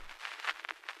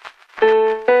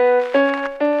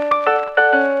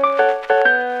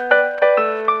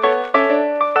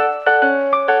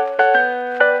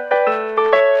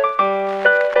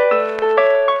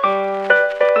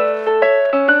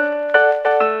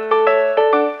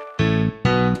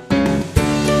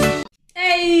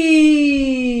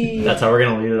That's how we're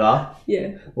going to lead it off?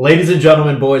 Yeah. Ladies and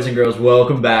gentlemen, boys and girls,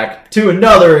 welcome back to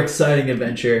another exciting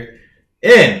adventure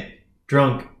in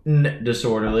Drunkn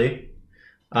Disorderly.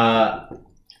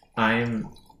 I'm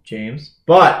James,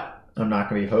 but I'm not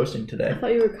going to be hosting today. I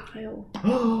thought you were Kyle.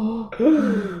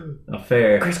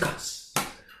 Affair. Christmas.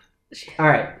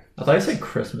 Alright. I thought you said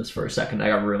Christmas for a second. I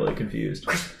got really confused.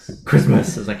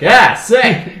 Christmas. I was like, yeah,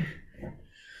 sick!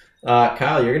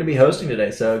 Kyle, you're going to be hosting today,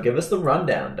 so give us the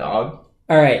rundown, dog.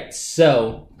 Alright,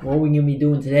 so what we're going to be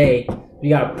doing today, we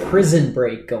got a prison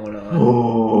break going on.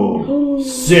 Oh,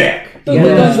 sick! You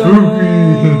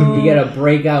gotta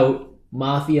break out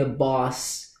Mafia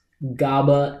boss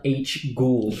Gaba H.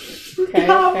 Ghoul. Okay,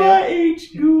 Gaba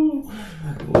H. Ghoul.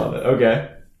 Love it.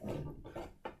 Okay.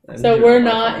 So we're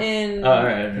not in...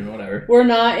 Alright, I mean, whatever. We're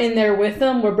not in there with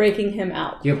them. We're breaking him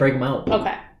out. You gotta break him out.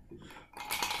 Okay.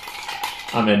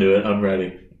 I'm into it. I'm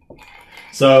ready.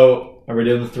 So, are we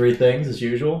doing the three things as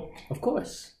usual? Of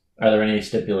course. Are there any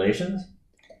stipulations?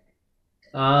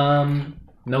 No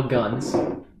guns.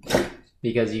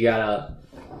 Because you gotta,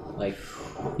 like...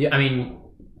 I mean...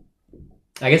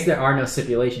 I guess there are no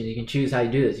stipulations. You can choose how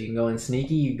you do this. You can go in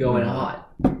sneaky, you can go in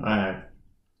hot. Alright.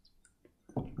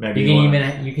 Maybe you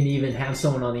can even have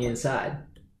someone on the inside.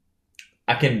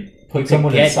 I can put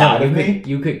someone inside of me?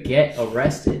 You could get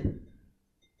arrested.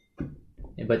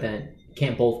 But then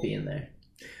can't both be in there.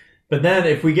 But then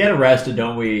if we get arrested,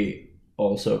 don't we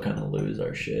also kind of lose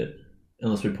our shit?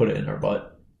 Unless we put it in our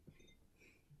butt.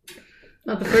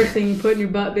 Not the first thing you put in your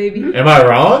butt, baby. Am I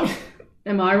wrong?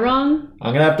 Am I wrong?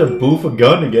 I'm gonna have to boof a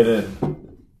gun to get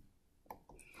in.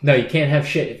 No, you can't have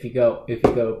shit if you go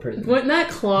to prison. Wouldn't that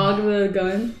clog the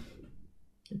gun?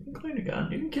 You can clean a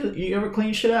gun. You ever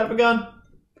clean shit out of a gun?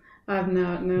 I've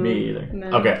not, no. Me either.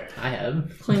 No. Okay. I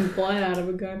have. Cleaned blood out of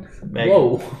a gun. Megan.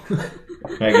 Whoa.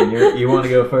 Megan, you want to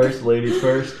go first? Ladies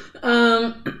first?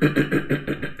 I'm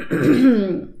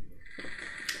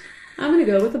gonna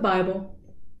go with the Bible.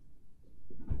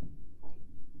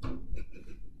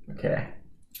 Okay.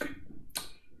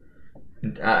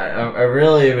 I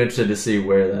really am interested to see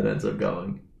where that ends up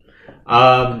going.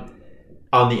 On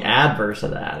the adverse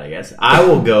of that, I guess, I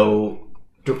will go...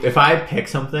 If I pick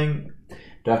something,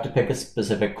 do I have to pick a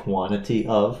specific quantity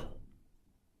of?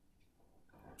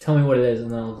 Tell me what it is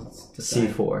and then I'll decide.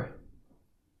 C4.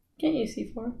 Can't use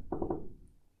C4.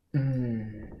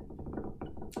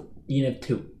 You can have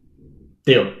 2.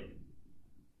 Deal.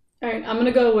 Alright, I'm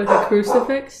gonna go with a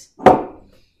crucifix.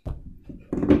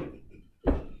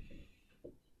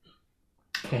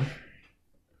 Okay.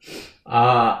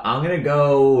 I'm gonna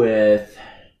go with...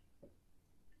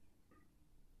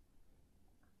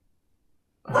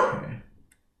 Okay.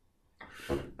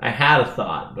 I had a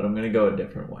thought, but I'm gonna go a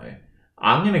different way.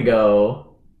 I'm gonna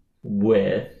go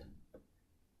with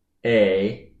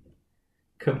a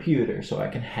computer so I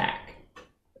can hack.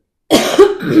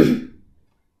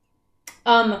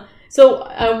 So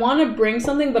I want to bring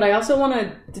something, but I also want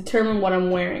to determine what I'm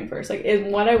wearing first. Like, is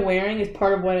what I'm wearing is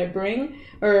part of what I bring,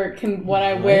 or can what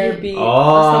I wear be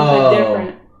something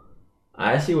different?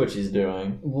 I see what she's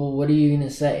doing. Well, what are you going to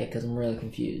say? Because I'm really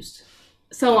confused.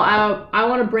 So I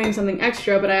want to bring something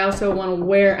extra, but I also want to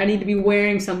wear... I need to be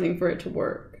wearing something for it to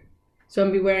work. So I'm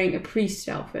going to be wearing a priest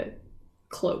outfit.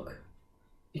 Cloak.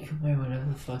 You can wear whatever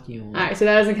the fuck you want. Alright, so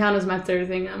that doesn't count as my third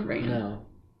thing I'm bringing. No.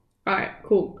 Alright,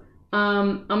 cool.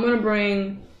 I'm going to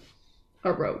bring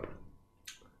a rope.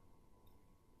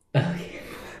 Okay.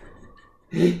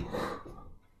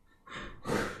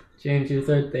 James, your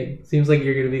third thing. Seems like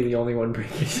you're going to be the only one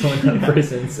bringing someone out of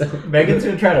prison. So. Megan's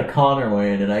going to try to con her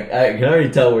way in, and I can already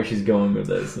tell where she's going with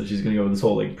this. So she's going to go with this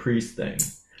whole, like, priest thing.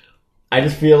 I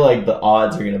just feel like the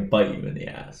odds are going to bite you in the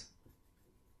ass.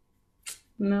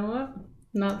 You know what?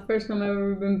 Not the first time I've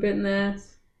ever been bit in the ass.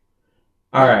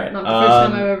 Alright. Not the first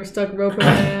time I've ever stuck rope in my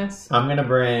ass. I'm going to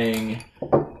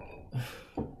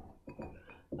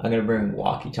bring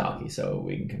walkie-talkie so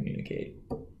we can communicate.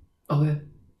 Okay.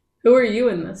 Who are you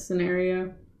in this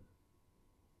scenario?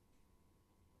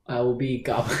 I will be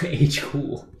Gaba H.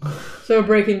 Cool. So we're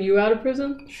breaking you out of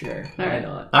prison? Sure. All Why right.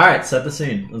 not? Alright, set the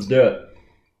scene. Let's do it.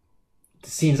 The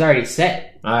scene's already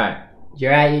set. Alright.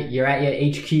 You're at your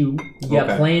HQ. You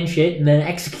got plan shit and then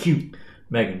execute.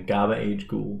 Megan, Gaba H.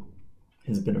 Ghoul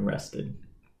has been arrested.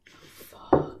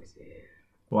 Fuck, dude.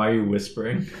 Why are you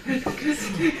whispering?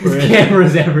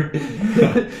 Cameras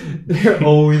they're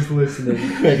always listening.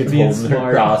 Megan's Being holding her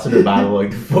smart. cross in her Bible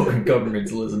like the fucking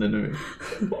government's listening to me.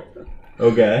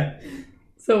 Okay.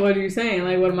 So what are you saying?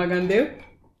 Like, what am I gonna do?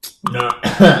 No,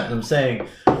 I'm saying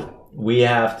we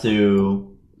have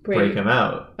to break him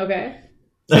out. Okay.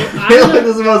 I feel like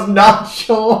this is the most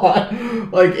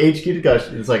nonchalant, like, HQ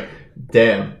discussion. It's like,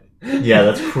 damn, Yeah,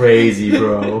 that's crazy,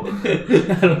 bro.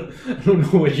 I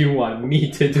don't know what you want me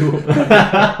to do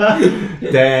about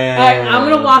it. Damn. Alright, I'm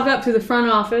gonna walk up to the front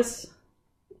office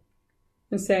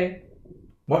and say,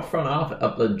 What front office?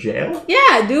 Up the jail?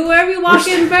 yeah, do wherever you walk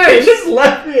in They first. just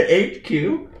left me at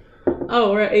HQ.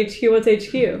 Oh, we're at HQ. What's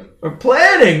HQ? We're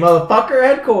planning, motherfucker,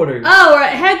 headquarters. Oh, we're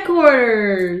at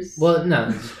headquarters. Well,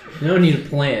 no, you don't need a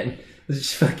plan. Let's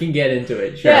just fucking get into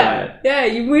it. Sure. Yeah,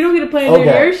 we don't get to plan to do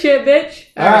Okay. your shit, bitch.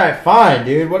 Alright, fine,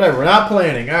 dude. Whatever. We're not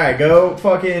planning. Alright, go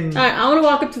fucking... Alright, I'm gonna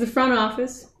walk up to the front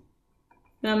office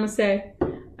and I'm gonna say,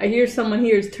 I hear someone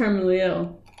here is terminally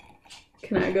ill.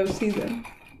 Can I go see them?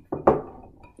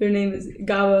 Their name is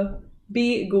Gawa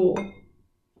B. Ghoul.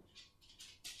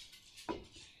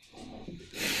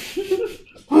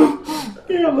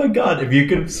 Oh my god. If you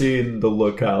could have seen the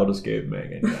look Kyle just gave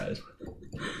Megan, guys.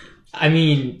 I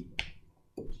mean,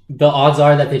 the odds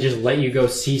are that they just let you go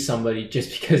see somebody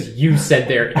just because you said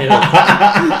they're ill.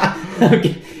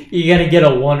 Okay, you gotta get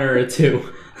a 1 or a 2.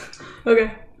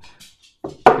 Okay.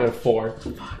 Get a 4.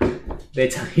 They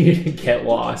tell you to get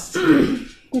lost. Okay.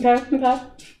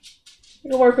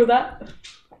 I'll work with that.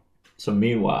 So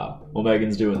meanwhile, while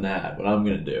Megan's doing that, what I'm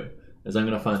going to do is I'm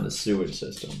going to find the sewage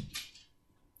system.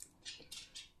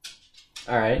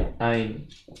 Alright, I mean...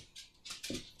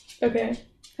 Okay.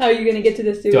 How are you gonna get to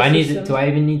this Do I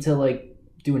even need to, like,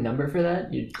 do a number for that?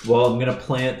 Well, I'm going to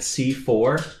plant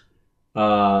C4.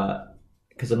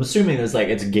 Because I'm assuming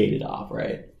it's gated off,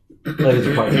 right? Like,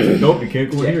 it's probably like, nope, you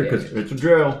can't go in here because it's a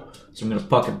drill. So I'm going to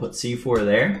fucking put C4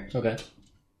 there. Okay.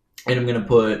 And I'm going to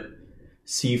put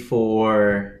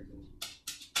C4...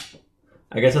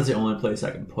 I guess that's the only place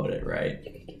I can put it, right?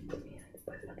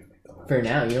 For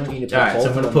now, you don't need to put Alright, both so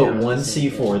I'm going to of them put down one at the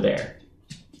same C4 time. there.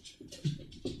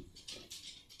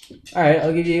 Alright,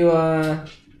 I'll give you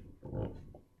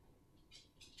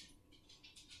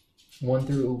 1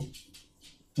 through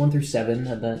 7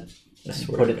 of that. I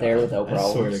swear Put to it there God. without I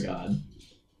swear problems. to God.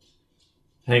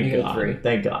 Thank You get God. 3.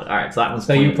 Thank God. Alright, so that one's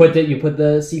So you clean. put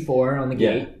the C4 on the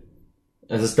Yeah. gate.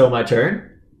 Is it still my turn?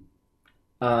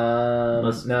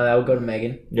 No, that would go to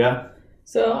Megan. Yeah.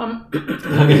 So I'm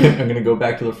gonna go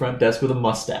back to the front desk with a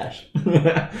mustache.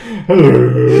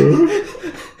 Hello.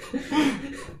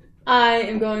 I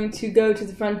am going to go to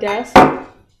the front desk and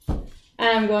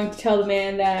I'm going to tell the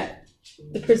man that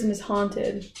the prison is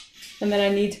haunted and that I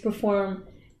need to perform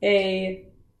a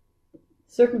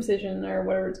circumcision or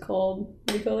whatever it's called. What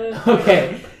do you call it?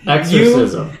 Okay.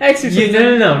 Exorcism.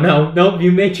 Exorcism. No.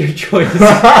 You make your choice.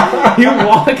 You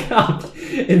walk up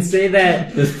and say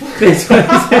that this place is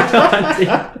haunted,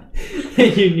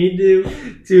 and you need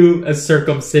to do a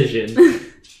circumcision.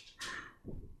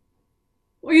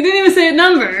 Well, you didn't even say a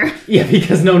number. Yeah,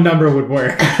 because no number would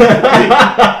work.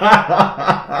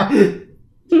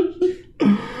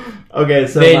 Okay,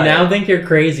 so They now think you're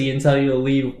crazy and tell you to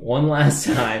leave one last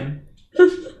time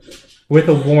with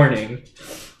a warning.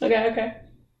 Okay.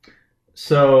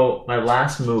 So my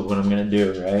last move, what I'm gonna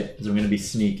do, right, is I'm gonna be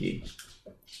sneaky.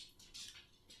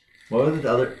 What was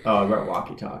the other? Oh, I brought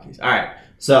walkie-talkies. All right.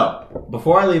 So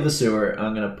before I leave the sewer,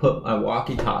 I'm gonna put my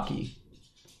walkie-talkie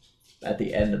at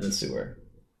the end of the sewer.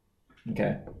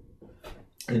 Okay.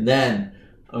 And then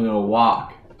I'm gonna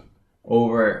walk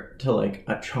over to like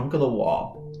a chunk of the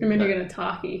wall. I mean, you're gonna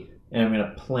talkie. And I'm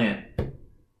gonna plant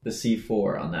the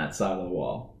C4 on that side of the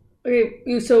wall.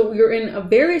 Okay, so you're in a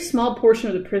very small portion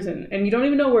of the prison, and you don't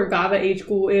even know where Gava H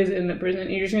School is in the prison.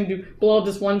 You're just gonna blow up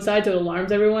this one side so it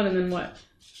alarms everyone, and then what?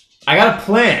 I got a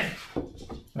plan.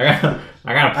 I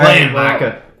got a plan,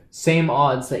 Micah. Same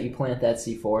odds that you plant that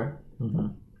C4. Mm-hmm.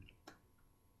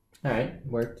 Alright,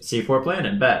 worked. C4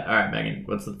 planted. Bet. All right, Megan.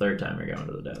 What's the third time you're going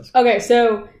to the desk? Okay,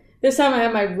 so this time I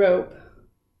have my rope,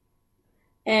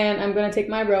 and I'm gonna take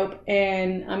my rope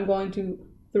and I'm going to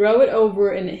throw it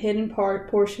over in a hidden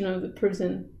portion of the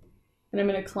prison, and I'm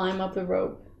gonna climb up the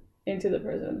rope into the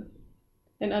prison.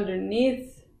 And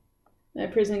underneath my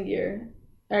prison gear,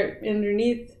 or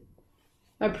underneath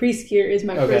my priest gear is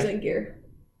my prison gear.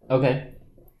 Okay.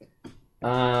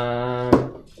 I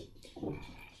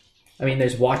mean,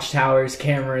 there's watchtowers,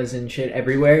 cameras, and shit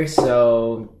everywhere,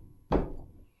 so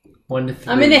 1 to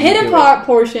 3. I'm in a hidden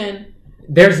portion.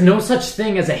 There's no such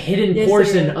thing as a hidden Yes,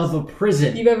 portion there is. of a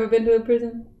prison. You've ever been to a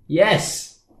prison?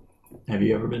 Yes. Have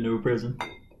you ever been to a prison?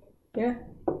 Yeah.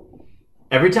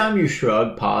 Every time you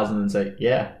shrug, pause, and then say,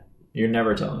 yeah, you're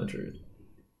never telling the truth.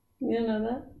 You don't know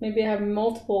that? Maybe I have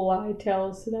multiple lie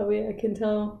tells so that way I can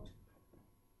tell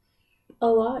a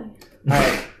lie.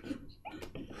 Alright.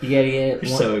 You gotta get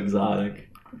You're so exotic.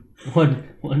 1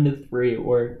 to 3. It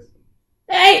works.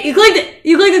 Hey, you clicked it!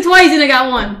 You clicked it twice and I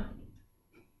got 1.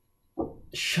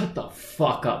 Shut the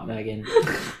fuck up, Megan.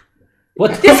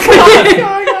 What the What's fuck?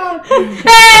 going on?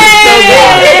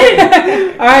 Hey!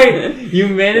 Alright, you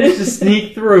managed to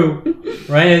sneak through,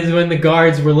 right as when the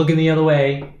guards were looking the other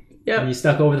way. Yep. And you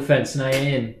stuck over the fence, now you're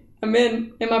in. I'm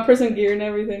in my prison gear and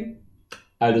everything.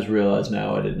 I just realized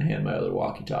now I didn't hand my other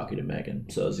walkie-talkie to Megan,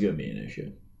 so it's gonna be an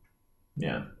issue.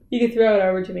 Yeah. You can throw it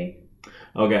over to me.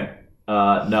 Okay.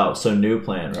 No. So new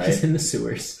plan, right? Just in the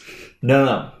sewers.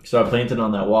 No. So I planted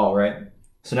on that wall, right?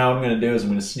 So now what I'm gonna do is I'm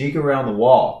gonna sneak around the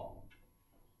wall.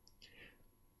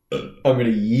 I'm gonna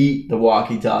yeet the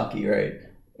walkie-talkie, right?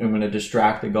 I'm gonna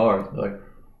distract the guard. They're like,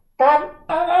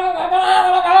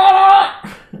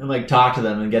 and like talk to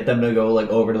them and get them to go like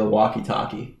over to the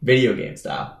walkie-talkie, video game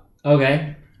style.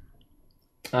 Okay.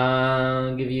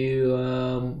 I'll give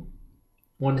you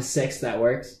 1 to 6. That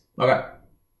works. Okay.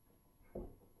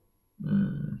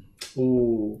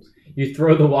 Ooh. You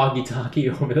throw the walkie-talkie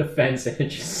over the fence and it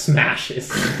just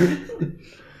smashes.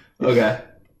 Okay.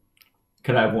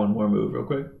 Can I have one more move real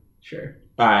quick? Sure.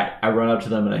 Alright, I run up to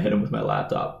them and I hit them with my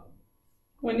laptop.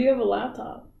 When do you have a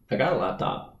laptop? I got a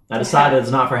laptop. I decided it's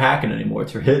not for hacking anymore,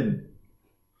 it's for hidden.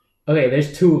 Okay,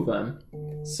 there's 2 of them.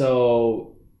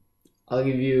 So I'll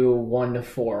give you 1 to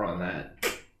 4 on that.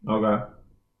 Okay.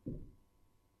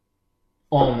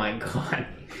 Oh my god.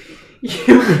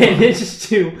 You managed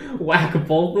to whack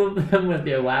both of them with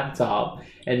your laptop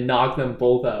and knock them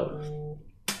both out.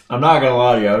 I'm not gonna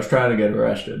lie to you, I was trying to get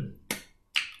arrested.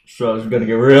 So I was gonna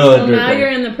get real Well, interesting. now you're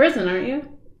in the prison, aren't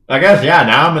you? I guess, yeah,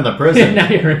 now I'm in the prison. Now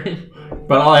you're in.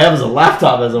 But all I have is a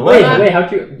laptop as a Wait, weapon.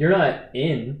 how'd you're not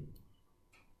in.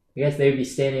 I guess they'd be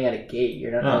standing at a gate.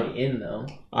 You're not really in, though.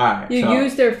 Alright, You so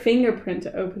used their fingerprint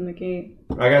to open the gate.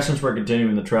 I guess since we're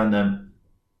continuing the trend then.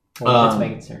 Well, that's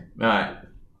Megan's turn. Alright.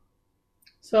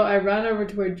 So I run over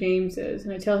to where James is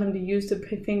and I tell him to use the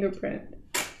fingerprint.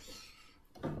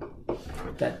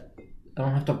 That I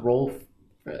don't have to roll.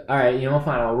 Alright, you know what?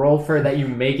 Fine. I'll roll for that you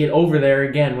make it over there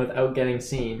again without getting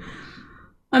seen.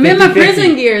 I'm in my 50-50.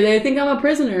 prison gear. They think I'm a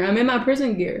prisoner. I'm in my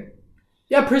prison gear.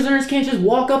 Yeah, prisoners can't just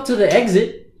walk up to the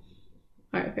exit.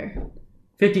 Alright, fair.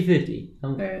 50-50.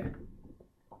 Alright.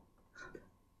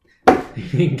 You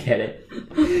didn't get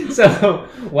it. So,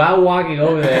 while walking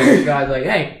over there, the guy's like,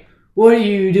 hey, what are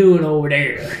you doing over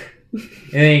there?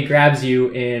 And then he grabs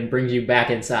you and brings you back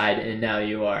inside, and now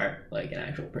you are like an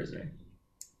actual prisoner.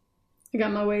 I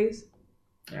got my ways.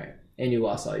 Alright. And you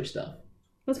lost all your stuff.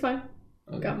 That's fine.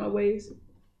 Okay. Got my ways.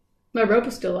 My rope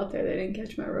is still up there. They didn't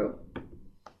catch my rope.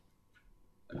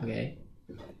 Okay.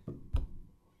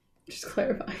 Just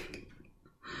clarifying.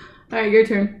 Alright, your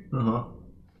turn.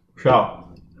 So,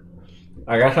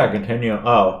 I guess I continue.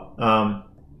 I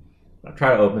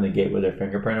try to open the gate with their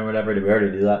fingerprint or whatever. Did we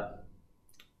already do that?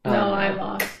 No, I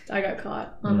lost. I got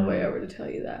caught on the way over to tell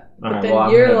you that. But Alright, then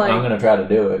well, you're I'm gonna try to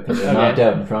do it because they're knocked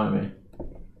out in front of me.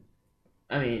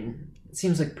 I mean, it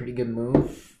seems like a pretty good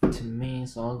move to me,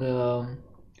 so I'll go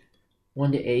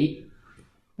 1 to 8.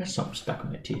 There's something stuck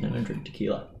in my teeth. I'm gonna drink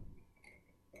tequila.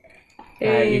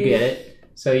 Alright, you get it.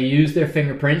 So you use their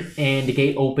fingerprint, and the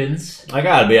gate opens. I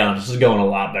gotta be honest, this is going a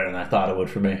lot better than I thought it would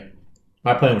for me.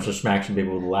 My plan was to smack some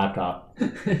people with a laptop.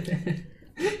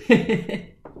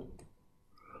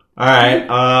 Alright,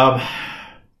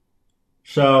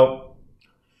 so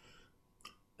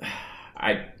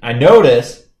I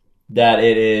noticed that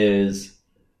it is,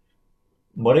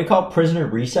 what do you call it, prisoner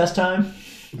recess time?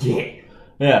 Yeah.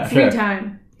 Yeah, free sure.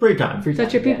 time. Free time.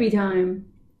 Such your pee-pee time.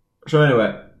 So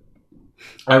anyway,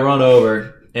 I run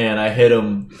over and I hit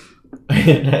him.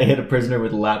 And I hit a prisoner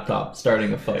with a laptop,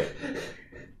 starting a fight.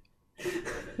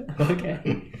 Okay.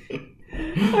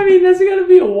 I mean, that's gotta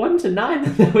be a 1 to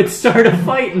 9 that would start a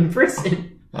fight in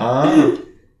prison. Alright,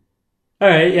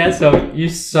 yeah, so you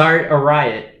start a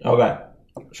riot. Okay.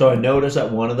 So I noticed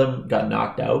that one of them got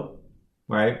knocked out,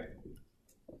 right?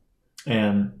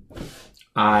 And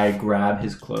I grab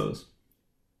his clothes.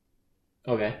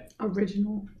 Okay.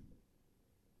 Original.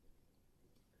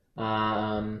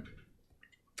 I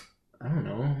don't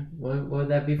know. What would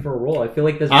that be for a roll? I feel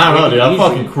like this. I don't know, dude. I'm easy.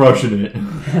 fucking crushing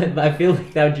it. I feel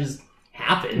like that would just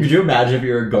happen. Could you imagine if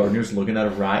you're a gardener just looking at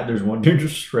a riot? There's one dude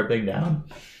just stripping down.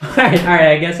 All right.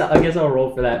 I guess I'll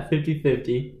roll for that.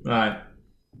 50-50. All right.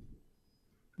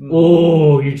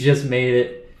 Oh, you just made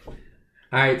it.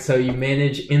 All right. So you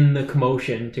manage in the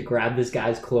commotion to grab this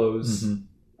guy's clothes and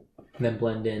then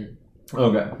blend in.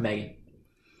 Okay. Megan.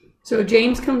 So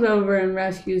James comes over and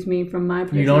rescues me from my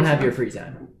prison You don't have cell. your free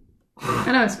time.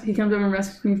 I know. He comes over and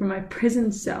rescues me from my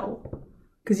prison cell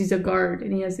because he's a guard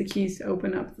and he has the keys to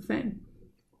open up the thing.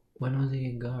 When was he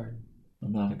a guard?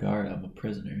 I'm not a guard. I'm a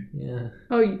prisoner. Yeah.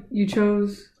 Oh, you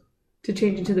chose To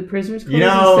change into the prisoner's clothes You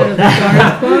know, instead of the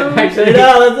guard's clothes? Actually,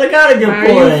 no, that's a kind of good Are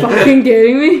point. you fucking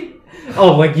kidding me?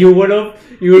 Oh, like you would have?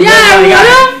 You would Yeah, have been I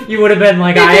like, would've. you would have been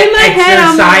like, If in my head,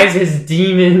 I'm exercise his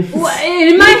demons. Well,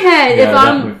 in my head, Yeah, if I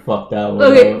I'm definitely fucked that one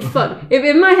okay, up. fuck. If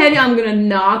in my head I'm gonna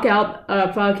knock out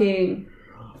a fucking,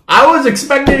 I was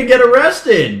expecting to get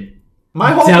arrested.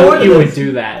 My whole Doubt point you of would this-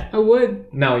 do that. I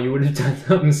would. No, you would have done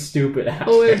something stupid I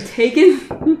after. would have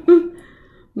taken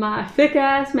my thick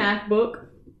ass MacBook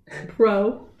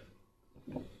Pro,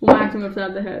 whacked him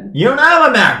upside the head. You don't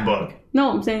have a MacBook. No,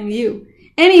 I'm saying you.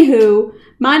 Anywho,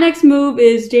 my next move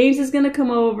is James is gonna come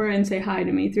over and say hi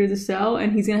to me through the cell,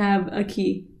 and he's gonna have a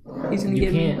key. He's gonna You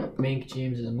give me. can't make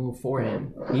James's move for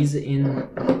him. He's in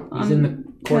the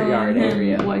courtyard telling him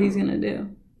area. what he's gonna do.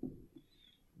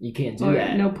 You can't do Or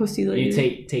that. no pussy lady.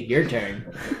 You take your turn.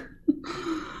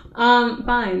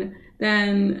 Fine.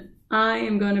 Then I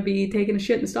am going to be taking a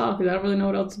shit in the stall because I don't really know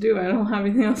what else to do. I don't have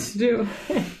anything else to do.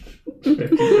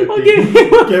 50-50. I'll give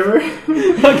you Giver.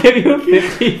 I'll give you a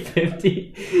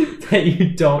 50-50 that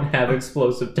you don't have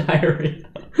explosive diarrhea.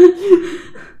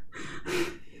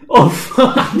 Oh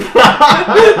fuck!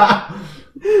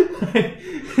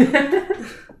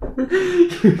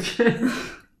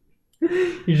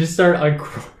 you just start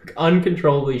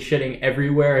uncontrollably shitting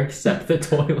everywhere except the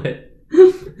toilet.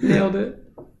 Nailed it.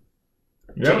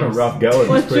 You're having a James. rough go.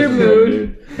 What's your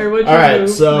mood? Or what's All your right, move?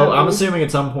 so No. I'm assuming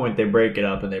at some point they break it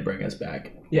up and they bring us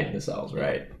back. Yeah. In the cells,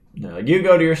 right? And they're like, you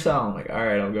go to your cell. I'm like, all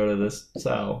right, I'll go to this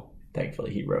cell.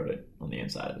 Thankfully, he wrote it on the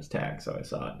inside of his tag, so I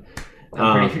saw it.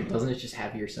 I'm pretty sure, doesn't it just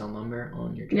have your cell number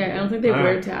on your Yeah, I jacket? don't think they wear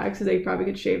Alright. tags, so they probably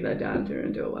could shave that down and turn it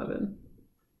into 11.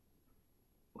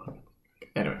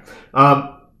 Anyway,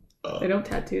 They don't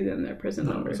tattoo them their prison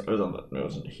no, number. it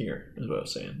wasn't here. Is what I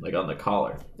was saying, like on the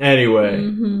collar. Anyway,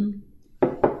 Mm-hmm.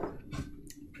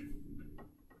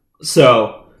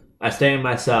 so I stay in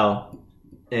my cell,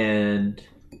 and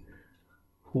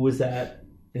who was that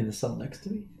in the cell next to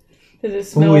me? Does it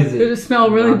smell? is it? Does it smell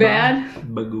really Mama. bad?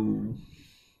 Bagoo.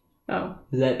 Oh,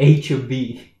 Is that H or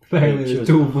B? Apparently H there's was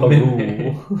two of them in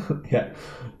there. Bagoo. Yeah,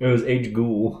 it was H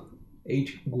Ghoul.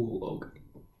 H Ghoul, okay.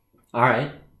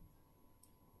 Alright.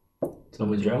 So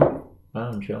was Joe.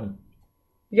 I'm chilling.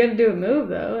 you got to do a move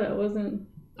though. That wasn't.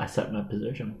 I set my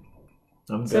position.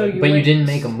 I'm good. So you But you went- didn't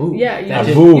make a move. Yeah, you That I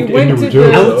just- moved you went into to jail.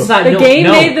 the- though. Outside, The no, game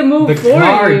no. made the move the for you.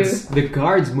 guards, The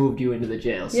guards moved you into the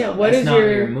jail cell. Yeah, what That's is not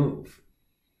your- your move.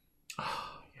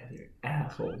 Oh, yeah, they're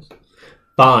assholes.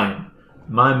 Fine.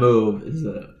 My move is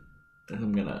that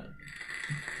I'm gonna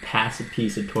pass a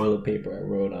piece of toilet paper I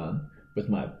wrote on with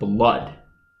my blood.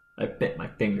 I bit my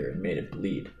finger and made it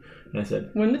bleed. And I said,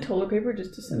 When the toilet paper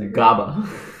just disintegrated. Gaba.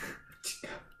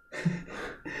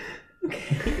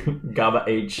 Okay. Gaba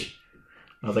H.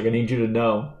 I was like, I need you to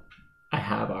know I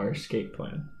have our escape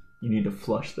plan. You need to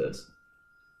flush this.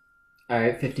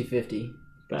 Alright, 50-50.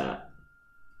 That.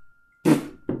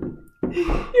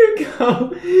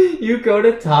 You go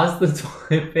to toss the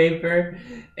toilet paper,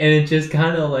 and it just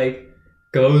kind of like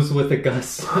goes with a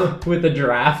gust, with a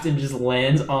draft, and just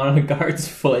lands on a guard's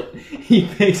foot. He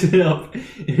picks it up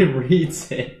and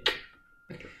reads it,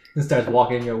 and starts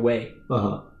walking your way.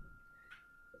 Uh-huh.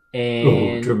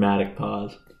 And Dramatic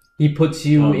pause. he puts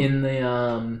you Oh. in the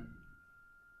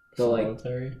like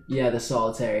Solitary. the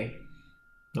solitary.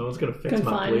 No one's gonna fix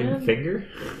my Confinement? bleeding finger.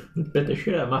 It bit the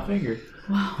shit out of my finger.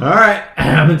 Wow. All right,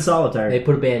 I'm in solitary. They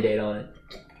put a band-aid on it.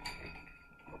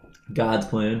 God's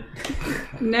plan.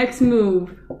 Next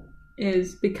move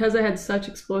is because I had such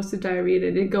explosive diarrhea,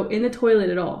 it didn't go in the toilet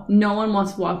at all. No one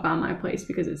wants to walk by my place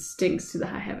because it stinks to the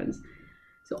high heavens.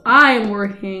 So I am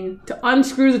working to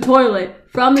unscrew the toilet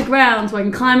from the ground so I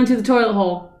can climb into the toilet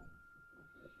hole.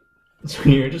 So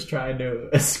you're just trying to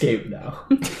escape now.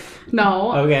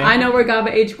 No, Okay. I know where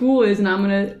Gaba H. Ghoul is, and I'm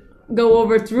gonna go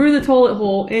over through the toilet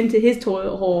hole into his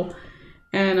toilet hole,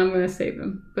 and I'm gonna save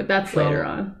him. But that's So- later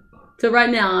on. So right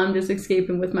now, I'm just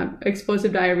escaping with my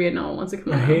explosive diarrhea. No one wants to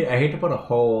come I around. hate to put a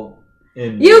hole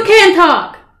in. You can't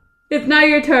talk. It's now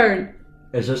your turn.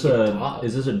 Is this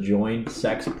a joined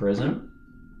sex prison?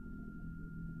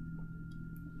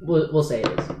 We'll say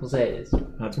it is. We'll say it is.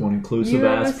 That's one inclusive You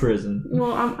ass asked- prison.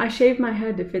 Well, I shaved my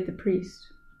head to fit the priest.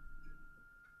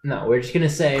 No, we're just gonna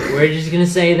say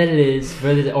that it is.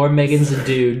 Or Megan's a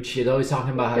dude. She's always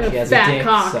talking about how she has a Fat dick.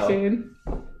 cock, So dude.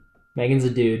 Megan's a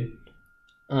dude.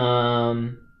 All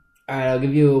right, I'll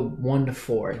give you a 1 to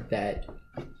 4 that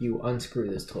you unscrew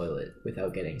this toilet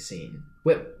without getting seen.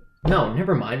 Wait, no,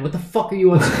 never mind. What the fuck are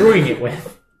you unscrewing it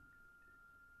with?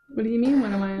 What do you mean?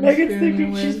 What am I Megan's unscrewing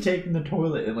thinking it she's with? taking the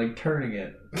toilet and like turning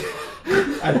it.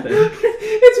 I think.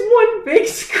 It's one big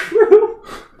screw.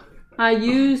 I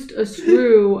used a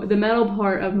screw, the metal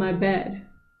part of my bed,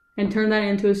 and turned that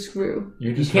into a screw.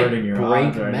 You're just can't hurting your break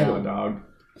odds right metal. now, dog.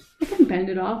 I can bend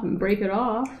it off and break it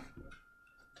off.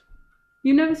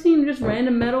 You never seen just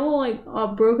random metal, like,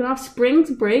 broken off?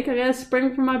 Springs break. I got a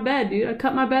spring for my bed, dude. I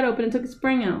cut my bed open and took a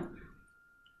spring out.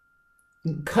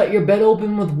 Cut your bed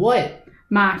open with what?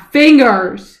 My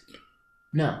fingers!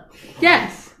 No.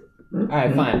 Yes!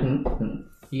 Alright, fine.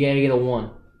 You gotta get a 1.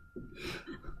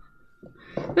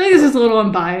 I feel like this is a little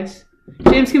unbiased.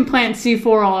 James can plant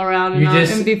C4 all around and,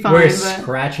 and be fine, were but...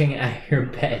 scratching at your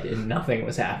bed and nothing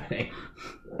was happening.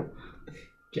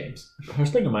 James. I was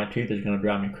thinking my tooth is gonna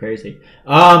drive me crazy.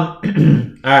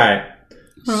 Alright.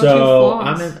 So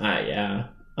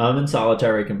I'm in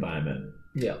solitary confinement.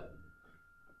 Yep.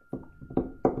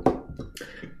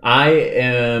 I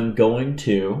am going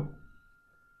to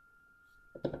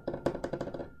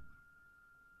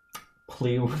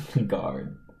plead with the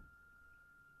guard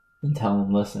and tell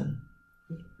him, listen,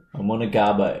 I'm one of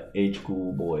GABA H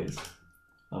Ghoul boys.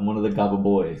 I'm one of the GABA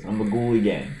boys. I'm a ghoulie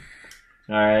gang.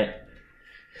 Alright?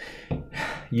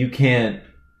 You can't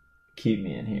keep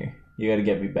me in here. You gotta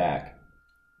get me back.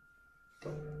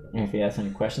 And if he asks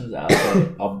any questions,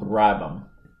 I'll bribe him.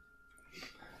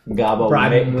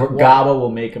 GABA will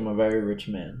make him a very rich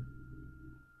man.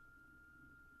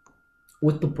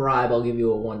 With the bribe, I'll give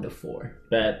you a 1 to 4.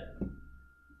 Bet.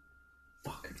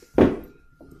 Fuck.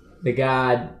 The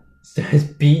god starts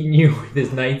beating you with his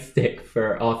nightstick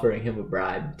for offering him a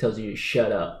bribe. Tells you to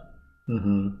shut up.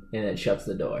 Mm-hmm. And then shuts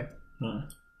the door.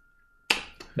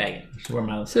 Megan.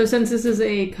 So since this is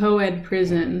a co-ed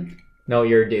prison... No,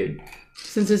 you're a dude.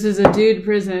 Since this is a dude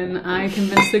prison, I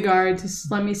convinced the guard to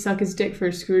let me suck his dick for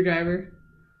a screwdriver.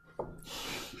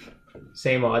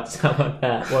 Same odds. How about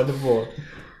that? 1 to 4.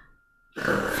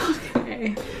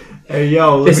 Okay. Hey,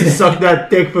 yo, let me suck that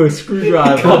dick for a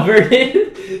screwdriver. Covered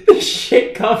in the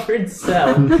shit covered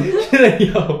cell.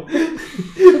 Yo.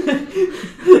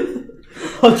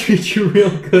 I'll treat you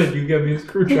real good. You give me a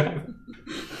screwdriver.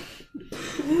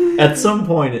 At some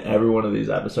point in every one of these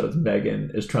episodes,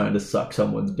 Megan is trying to suck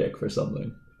someone's dick for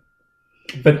something.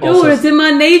 But Dude, it's in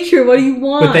my nature. What do you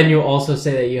want? But then you also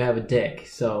say that you have a dick,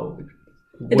 so...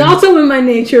 It's also in my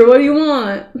nature. What do you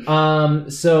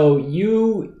want? So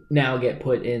you now get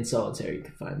put in solitary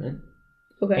confinement.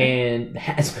 Okay. And the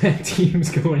hazmat team's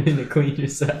going in to clean your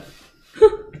up.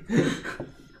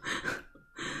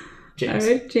 James.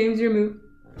 Alright, James, your move.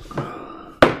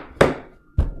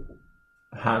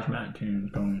 Hazmat team's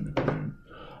going in the clean.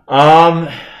 I'm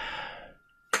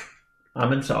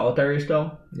in solitary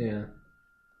still. Yeah.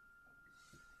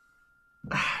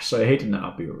 So I hate to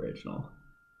not be original.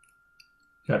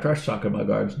 Should I try sucking my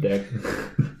guard's dick?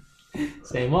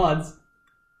 Same odds.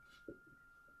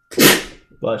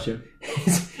 Bless you.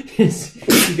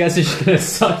 You guys are just gonna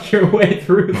suck your way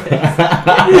through this.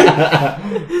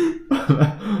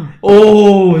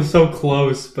 Oh, so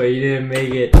close, but you didn't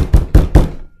make it.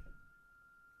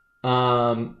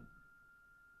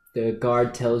 The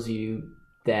guard tells you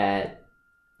that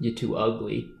you're too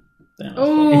ugly.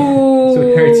 Oh, So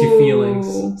it hurts your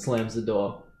feelings. Slams the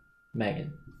door.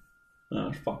 Megan. That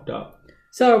was fucked up.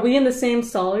 So are we in the same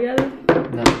stall together?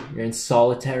 No, you're in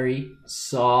solitary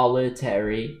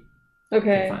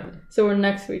Okay. confinement. So we're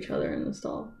next to each other in the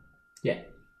stall. Yeah.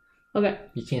 Okay.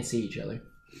 You can't see each other.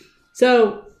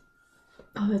 So,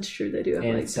 oh, that's true. They do have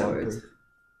And like it's doors. soundproof.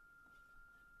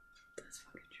 That's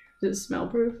fucking true. Is it smell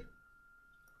proof?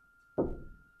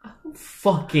 I don't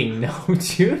fucking know,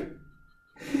 dude.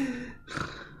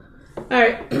 All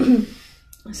right.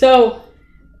 So,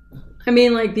 I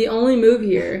mean, like the only move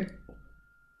here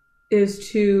is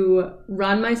to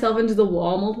run myself into the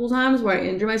wall multiple times where I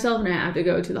injure myself and I have to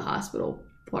go to the hospital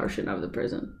portion of the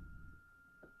prison.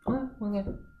 Okay.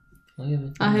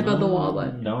 I'll hit about the wall,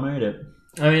 but Donate it.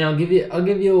 I mean, I'll give you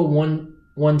a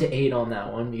 1 to 8 on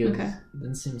that one because Okay.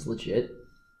 that seems legit.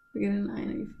 we get a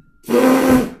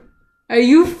 9. Are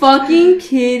you fucking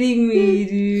kidding me,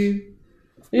 dude?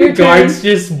 Your guards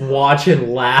just watch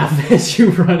and laugh as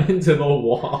you run into the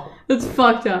wall. That's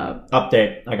fucked up.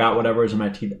 Update. I got whatever's in my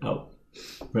teeth out.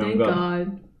 Thank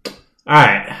God.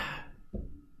 Alright.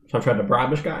 So I tried to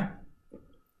bribe this guy.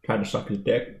 Tried to suck his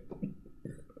dick.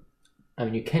 I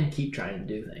mean, you can keep trying to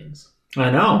do things. I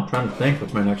know. I'm trying to think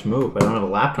what's my next move. I don't have a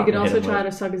laptop. You could to hit also him try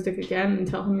with. to suck his dick again and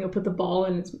tell him you'll put the ball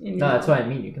in his. In No, your that's mouth. what I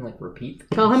mean. You can like repeat.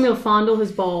 Tell him you'll fondle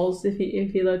his balls if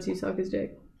he lets you suck his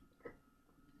dick.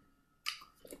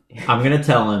 I'm gonna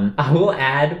tell him. I will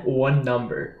add 1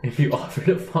 number if you offer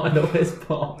to fondle his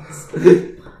balls.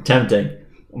 Tempting.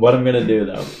 What I'm gonna do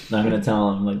though, I'm gonna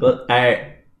tell him like, look,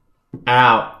 alright,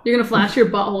 out. You're gonna flash your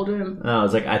butthole to him. I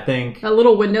was like, I think That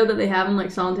little window that they have in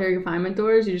like solitary confinement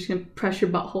doors. You're just gonna press your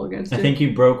butthole against it. I think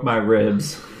you broke my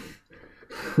ribs.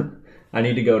 I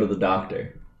need to go to the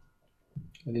doctor.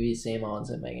 I'll give you the same odds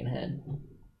that Megan had.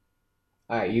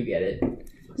 Alright, you get it.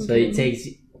 So it takes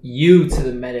you to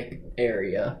the medic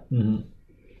area. Mm-hmm.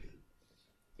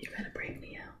 You gotta break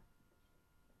me out.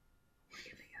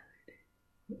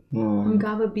 Mm. I'm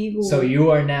Gava Beagle. So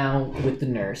you are now with the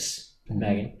nurse,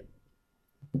 Megan.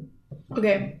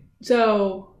 Okay,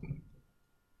 so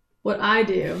what I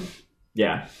do?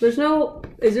 Yeah. Is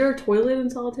there a toilet in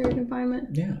solitary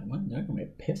confinement? Yeah. What? They're gonna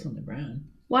piss on the ground.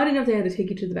 Well, I didn't know if they had to take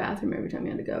you to the bathroom every time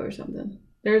you had to go or something.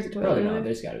 There's a toilet. Probably not. there.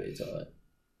 There's got to be a toilet.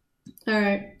 All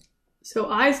right.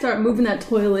 So I start moving that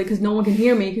toilet because no one can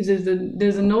hear me because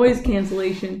there's a noise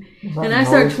cancellation, and I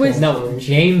start twisting. No,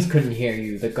 James couldn't hear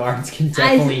you. The guards can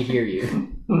definitely hear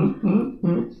you.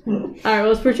 All right, well,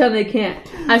 let's pretend they can't.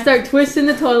 I start twisting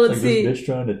the toilet seat. This bitch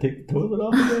trying to take the toilet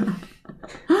off again.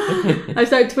 I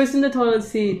start twisting the toilet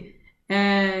seat,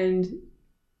 and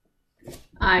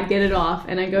I get it off,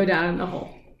 and I go down in the hole.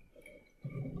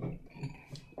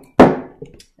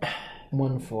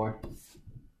 1-4.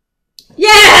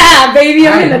 Yeah, baby,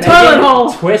 I'm in the toilet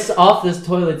hole. Twists off this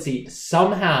toilet seat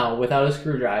somehow without a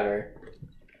screwdriver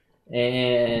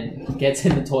and gets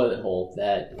in the toilet hole.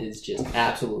 That is just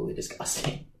absolutely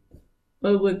disgusting.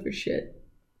 Oh, look for shit.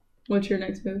 What's your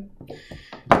next move?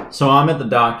 So I'm at the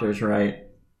doctor's, right?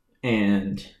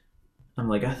 And I'm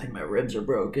like, I think my ribs are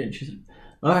broken. She's like,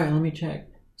 all right, let me check.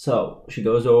 So she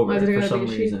goes over. For some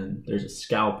reason, there's a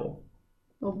scalpel.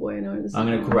 Oh boy, I know where this is. I'm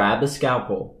going to grab the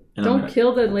scalpel. And Don't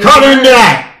kill the lady. Cut her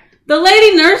neck! The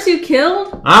lady nurse you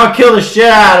killed? I'll kill the shit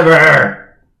out of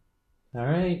her!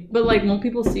 Alright. But like, won't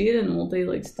people see it and won't they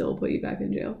like still put you back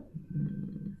in jail?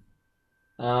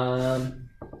 The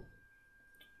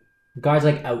guard's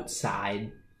like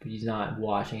outside, but he's not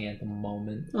watching at the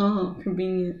moment. Oh,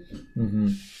 convenient. Mm-hmm.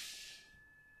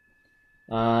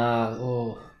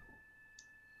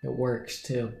 It works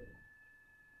too.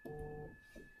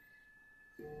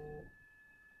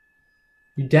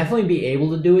 You'd definitely be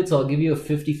able to do it, so I'll give you a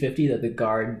 50-50 that the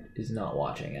guard is not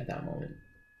watching at that moment.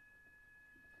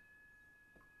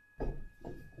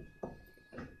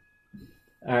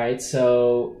 Alright,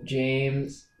 so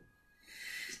James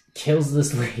kills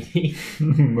this lady.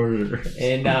 Murder.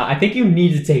 And I think you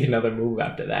need to take another move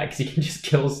after that, because you can just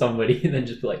kill somebody and then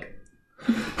just be like...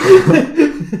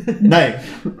 Nice.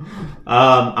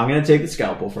 I'm going to take the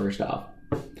scalpel first off.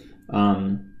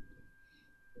 Actually,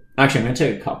 I'm going to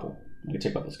take a couple. I can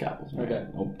take out the scalpels. Right? Okay.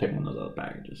 I'll take one of those other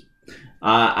packages.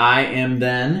 I am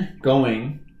then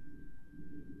going...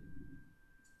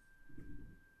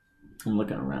 I'm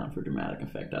looking around for dramatic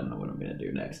effect. I don't know what I'm going to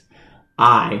do next.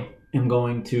 I am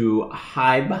going to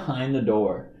hide behind the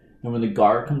door. And when the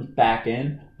guard comes back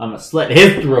in, I'm going to slit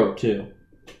his throat too.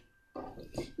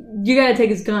 You gotta take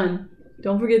his gun.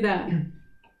 Don't forget that.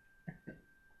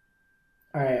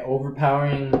 Alright,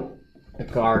 overpowering the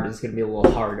guard is going to be a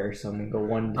little harder, so I'm going to go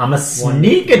one... I'm going to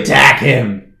sneak attack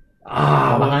him!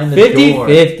 Behind the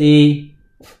 50-50.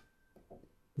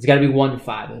 It's got to be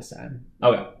 1-5 this time.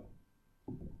 Okay.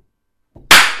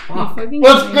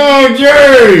 Let's go,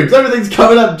 James! Everything's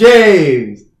coming up,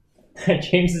 James!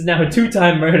 James is now a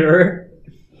 2-time murderer.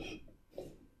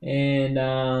 And,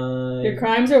 your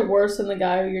crimes are worse than the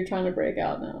guy who you're trying to break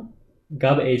out now.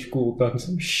 Gaba H. Ghoul done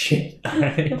some shit.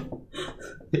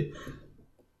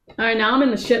 Alright, now I'm in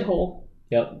the shithole.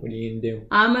 Yep, what are you gonna do?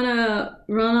 I'm gonna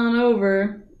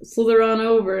slither on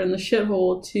over in the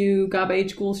shithole to Gaba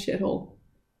H. Ghoul's shithole.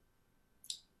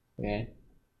 Okay,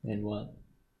 and what?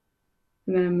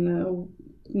 And then I'm gonna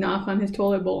knock on his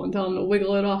toilet bowl and tell him to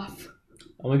wiggle it off.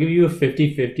 I'm gonna give you a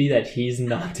 50-50 that he's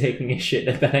not taking a shit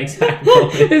at that exact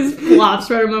moment. His flops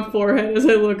right on my forehead as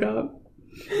I look up.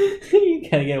 You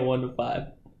gotta get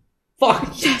 1-5.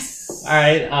 Fuck! Yes!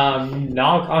 Alright,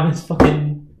 knock on his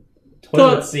fucking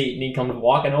toilet seat and he comes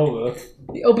walking over.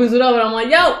 He opens it up and I'm like,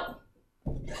 yo!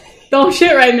 Don't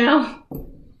shit right now.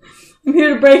 I'm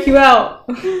here to break you out.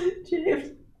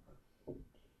 James.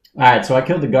 Alright, so I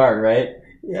killed the guard, right?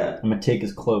 Yeah. I'm gonna take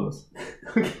his clothes.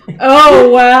 Okay. Oh,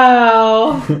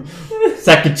 wow.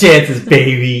 Second chances,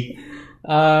 baby!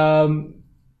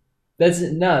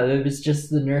 It was just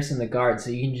the nurse and the guard,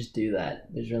 so you can just do that.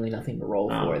 There's really nothing to roll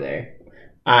for there.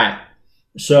 Alright,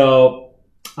 so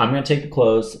I'm gonna take the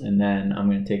clothes, and then I'm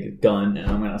gonna take a gun, and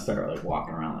I'm gonna start like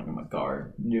walking around like I'm a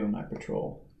guard, doing my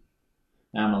patrol.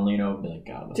 And I'm gonna lean over and be like,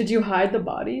 God. Did you hide the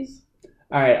bodies?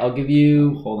 Alright, I'll give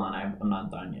you... Hold on, I'm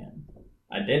not done yet.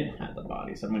 I did hide the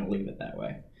bodies, so I'm gonna leave it that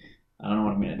way. I don't know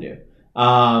what I'm gonna do.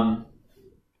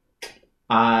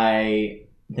 I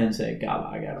then say,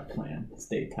 God, I got a plan.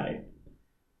 Stay tight.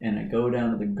 And I go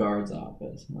down to the guard's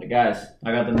office. I'm like, guys,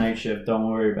 I got the night shift. Don't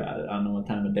worry about it. I don't know what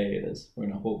time of day it is. We're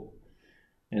going to hope.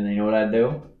 And then you know what I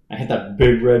do? I hit that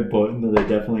big red button that they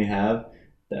definitely have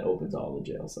that opens all the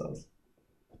jail cells.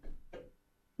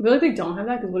 I feel like they don't have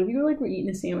that, because what if you were eating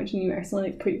a sandwich and you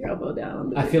accidentally put your elbow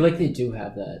down? I feel like they do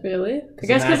have that. Really? I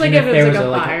guess because if it was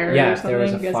a fire, yeah, or if there was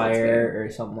a something, fire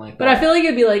or something like that. But I feel like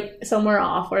it'd be somewhere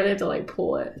off where they have to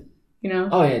pull it. You know?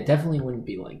 Oh yeah, it definitely wouldn't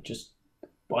be just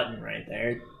button right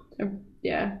there.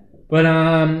 Yeah. But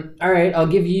all right, I'll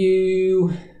give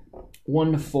you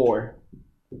 1 to 4.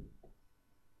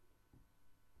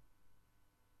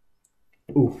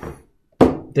 Oof.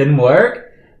 Didn't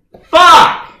work?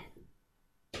 Fuck!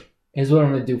 Here's what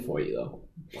I'm gonna do for you, though.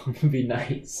 I'm gonna be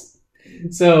nice.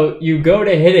 So you go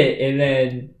to hit it, and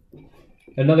then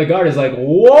another guard is like,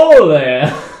 "Whoa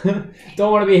there!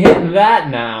 Don't want to be hitting that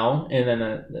now." And then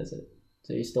that's it.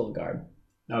 So you're still a guard.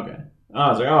 Okay. I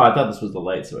was like, I thought this was the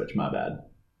light switch. My bad.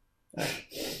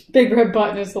 Big red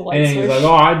button is the light and switch. And he's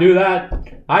like, I do that.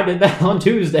 I did that on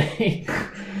Tuesday.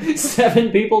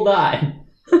 7 people died.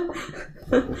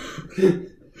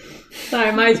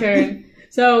 Sorry, my turn.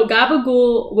 So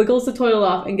Gabagool wiggles the toilet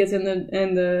off and gets in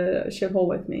the shithole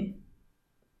with me.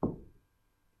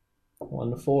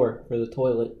 1 to 4 for the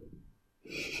toilet.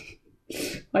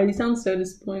 Why you sound so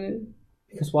disappointed?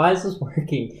 Because why is this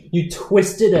working? You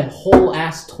twisted a whole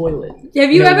ass toilet.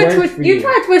 Have you ever twisted? You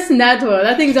tried twisting that toilet.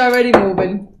 That thing's already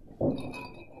moving.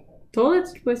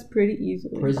 Toilets twist pretty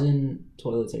easily. Prison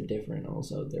toilets are different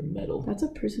also. They're metal. That's a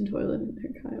prison toilet in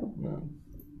there, Kyle. No.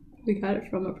 We got it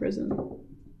from a prison.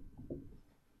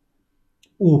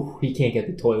 Ooh, he can't get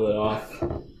the toilet off.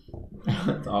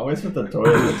 It's always with the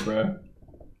toilets, bro.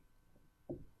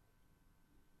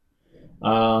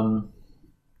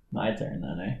 My turn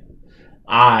then, eh?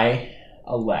 I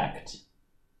elect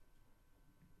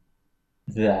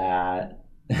that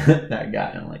that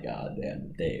guy. I'm like, oh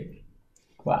damn, Dave.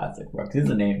 Classic, bro. 'Cause he's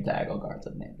a name tag. All guards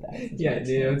have name tags. Yeah,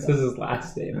 dude, it says his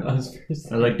last name. I was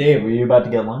like, Dave, were you about to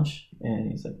get lunch?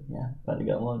 And he's like, yeah, about to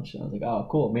get lunch. And I was like, oh,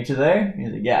 cool. Meet you there? And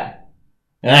he's like, yeah.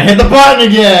 And I hit the button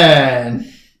again.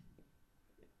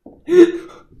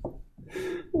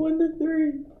 1 to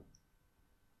 3.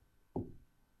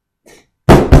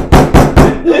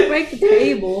 Break the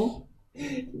table.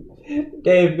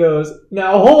 Dave goes,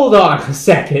 now hold on a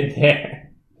second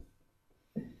there.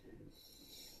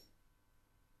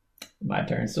 My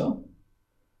turn still.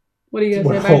 What are you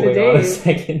We're gonna say back to holding on a Dave?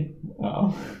 second.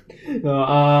 Oh.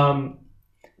 No,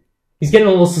 he's getting a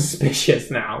little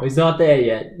suspicious now. He's not there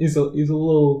yet. He's a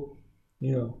little,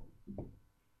 they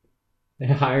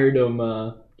hired him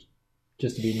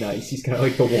just to be nice. He's kind of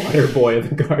like the water boy of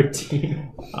the guard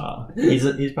team.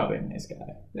 He's probably a nice guy.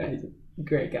 Yeah, he's a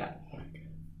great guy.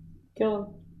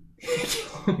 Kill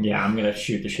him. Yeah, I'm gonna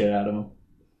shoot the shit out of him.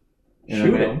 And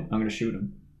Shoot I'm him? gonna shoot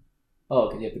him. Oh,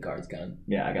 because you have the guard's gun.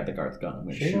 Yeah, I got the guard's gun. I'm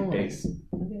gonna Sure, shoot no Dave. worries.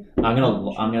 Okay. I'm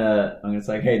gonna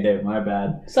say, hey Dave, my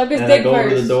bad. Suck his And dick I go over to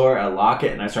first. the door, I lock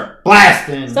it, and I start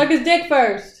blasting. Suck his dick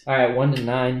first. All right, 1 to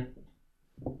 9.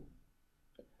 All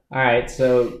right,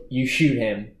 so you shoot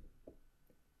him,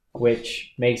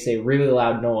 which makes a really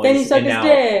loud noise. Then he suck his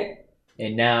dick.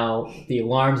 And now the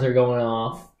alarms are going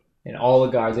off, and all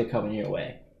the guards are coming your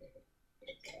way.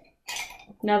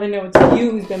 Now they know it's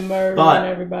you who's been murdering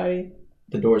everybody.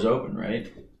 The door's open, right?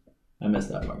 I missed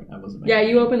that part. I wasn't. Yeah,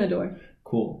 you open the door.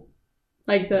 Cool.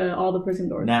 Like all the prison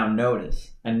doors. Now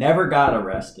notice, I never got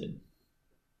arrested.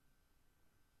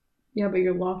 Yeah, but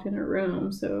you're locked in a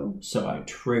room, so. So I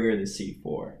trigger the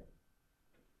C4.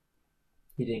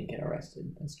 He didn't get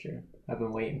arrested. That's true. I've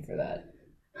been waiting for that.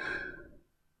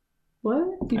 What?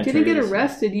 You I didn't get triggered the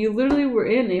arrested. You literally were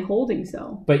in a holding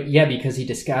cell. But yeah, because he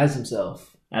disguised himself.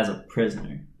 As a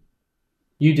prisoner.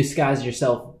 You disguised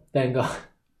yourself, then got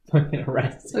fucking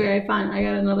arrested. Okay, fine. I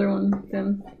got another one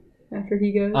then. After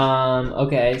he goes.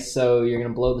 Okay, so you're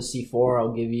gonna blow the C4.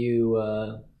 I'll give you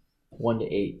 1 to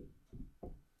 8.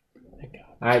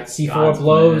 Alright, C4 God's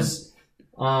blows.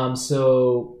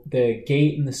 So the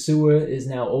gate in the sewer is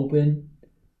now open,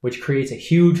 which creates a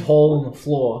huge hole in the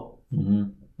floor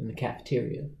in the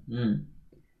cafeteria.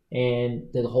 And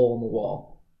there's a hole in the wall.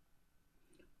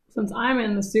 Since I'm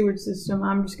in the sewage system,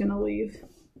 I'm just gonna leave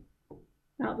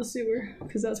out the sewer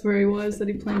because that's where he was that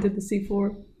he planted the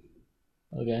C4.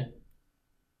 Okay.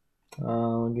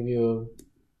 I'll give you a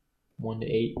 1 to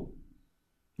 8.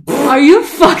 Are you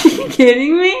fucking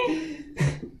kidding me?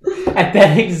 At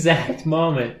that exact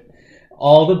moment,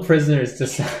 all the prisoners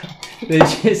decided they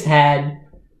just had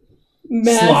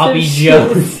Massive sloppy shit.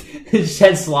 joes. They just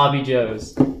had sloppy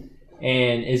joes.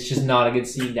 and it's just not a good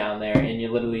scene down there, and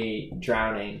you're literally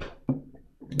drowning.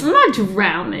 I'm not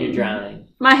drowning. You're drowning.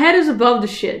 My head is above the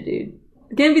shit, dude.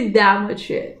 It can't be that much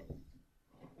shit.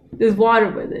 There's water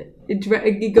with it.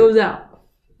 It goes out.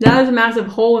 Now there's a massive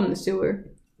hole in the sewer.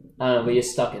 I don't know, but you're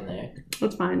stuck in there.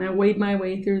 That's fine. I wade my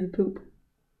way through the poop.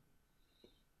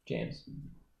 James.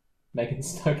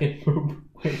 Megan's stuck in poop.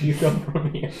 Where do you go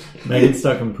from here? Megan's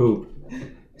stuck in poop.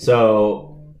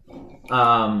 So,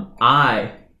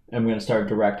 I am going to start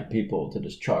directing people to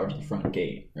just charge the front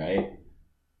gate, right?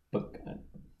 But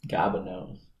Gaba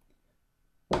knows.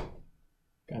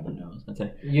 Gaba knows. That's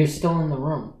it. You're still in the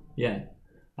room. Yeah.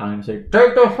 I'm going to say,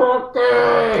 take the front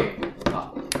gate!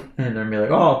 And they're going to be like,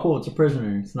 oh, cool, it's a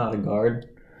prisoner. It's not a guard.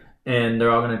 And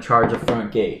they're all going to charge the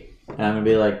front gate. And I'm going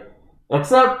to be like,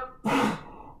 except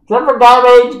for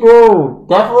garbage goo.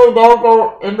 Definitely don't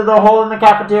go into the hole in the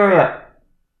cafeteria.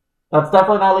 That's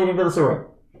definitely not leading to the sewer.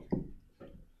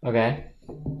 Okay.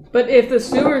 But if the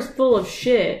sewer is full of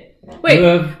shit... Wait,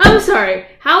 I'm sorry.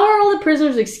 How are all the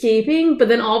prisoners escaping, but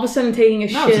then all of a sudden taking a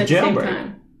shit at the same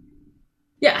time?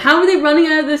 Yeah, how are they running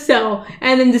out of the cell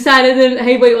and then decided that,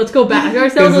 hey, wait, let's go back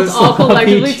ourselves, let's all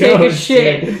collectively take a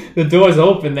shit. The door's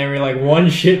open, they were like, one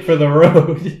shit for the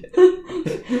road.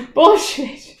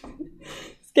 Bullshit.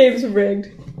 This game's rigged.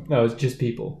 No, it's just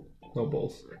people. No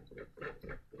bulls.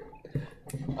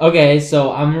 Okay,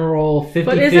 so I'm gonna roll 50-50.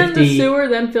 But isn't the sewer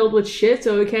then filled with shit,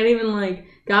 so it can't even, like,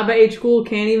 Gaba H School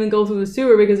can't even go through the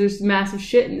sewer because there's massive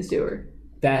shit in the sewer.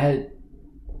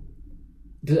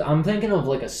 I'm thinking of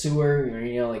like a sewer where,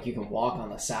 you know, like you can walk on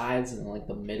the sides and like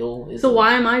the middle is... So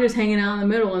why am I just hanging out in the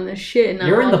middle in this shit? And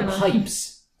you're in the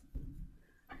pipes.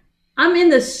 I'm in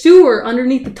the sewer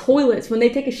underneath the toilets. When they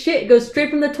take a shit, it goes straight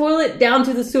from the toilet down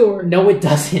to the sewer. No, it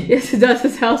doesn't. Yes, it does.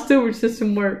 That's how sewer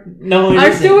system works. No, it our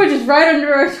isn't. sewer is right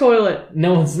under our toilet.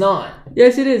 No, it's not.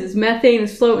 Yes, it is. It's methane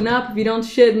is floating up. If you don't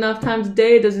shit enough times a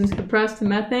day, it doesn't compress to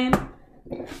methane.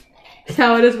 That's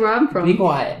how it is where I'm from. Be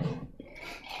quiet.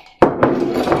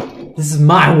 This is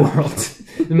my world.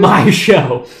 My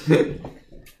show.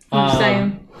 I'm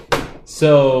saying.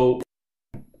 So...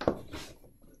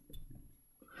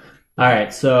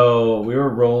 Alright, so we were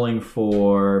rolling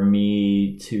for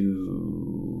me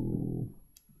to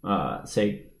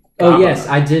say... Oh, yes,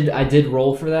 I did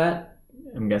roll for that.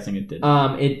 I'm guessing it did.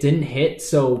 It didn't hit,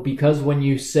 so because when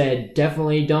you said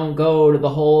definitely don't go to the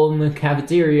hole in the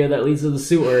cafeteria that leads to the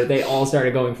sewer, they all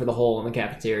started going for the hole in the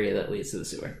cafeteria that leads to the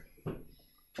sewer.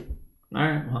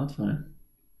 Alright, well, that's fine.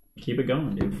 Keep it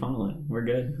going, dude. Funnel it. We're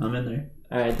good. I'm in there.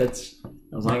 Alright, that's...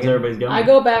 As long as everybody's going. I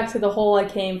go back to the hole I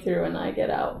came through and I get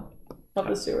out of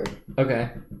the sewer.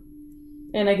 Okay.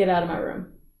 And I get out of my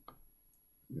room.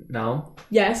 No.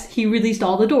 Yes, he released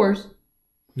all the doors.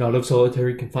 Not of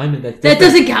solitary confinement. That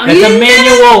doesn't count. That's a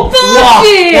manual lock.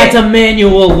 That's a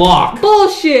manual lock.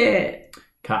 Bullshit.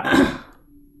 Kyle.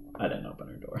 I didn't open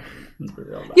her door. Let's be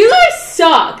real about You guys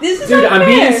suck. This is dude, unfair. I'm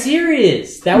being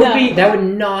serious. That would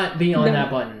not be on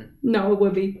that button. No, it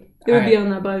would be. It would be on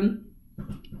that button.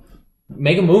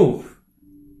 Make a move.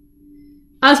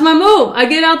 That's my move. I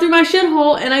get out through my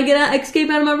shithole and I escape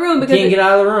out of my room because You can't get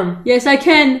out of the room. Yes, I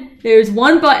can. There's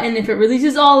one button. If it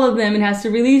releases all of them, it has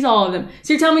to release all of them.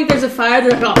 So you're telling me if there's a fire,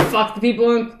 they're like, oh fuck, the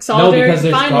people in solitary. No, because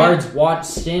there's confinement. guards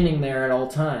standing there at all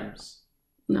times.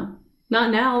 No,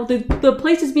 not now. The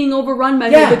place is being overrun by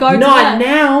Yeah, the guards. not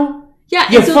now.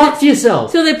 Yeah, You fucked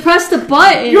yourself. So they press the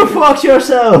button. You fucked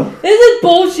yourself. This is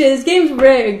bullshit. This game's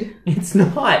rigged. It's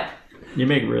not. You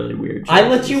make really weird choices. I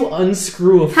let you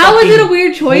unscrew a How is it a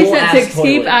weird choice whole-ass to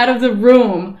escape toilet. out of the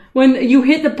room when you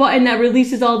hit the button that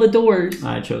releases all the doors?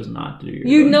 I chose not to do your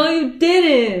You door. know you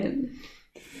didn't.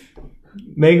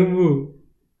 Make a move.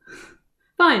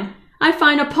 Fine. I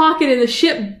find a pocket in the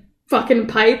ship fucking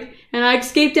pipe and I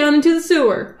escape down into the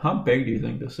sewer. How big do you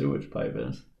think the sewage pipe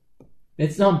is?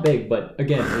 It's not big, but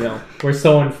again, you know, we're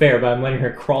so unfair, but I'm letting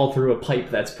her crawl through a pipe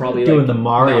that's probably Doing like... the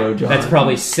Mario job. That's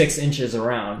probably 6 inches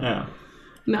around. Yeah.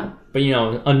 No. But, you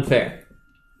know, unfair.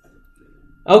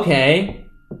 Okay.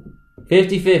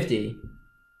 50-50.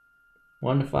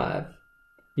 1 to 5.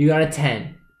 You got a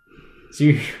 10. So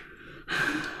you...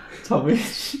 Tell me.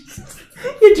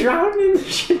 You're drowning in the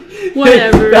shit.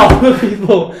 Whatever. All the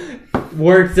people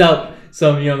worked up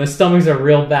some, you know, their stomachs are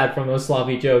real bad from those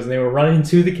sloppy joes, and they were running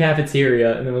to the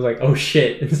cafeteria, and it was like, oh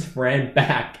shit, and just ran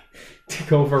back to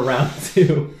go for round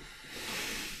 2.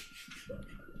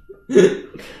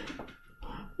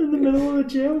 In the middle of a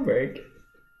jailbreak.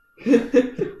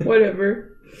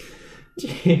 Whatever.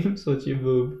 James, what's your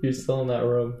move? You're still in that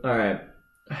room. Alright.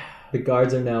 The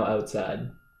guards are now outside.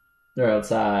 They're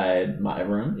outside my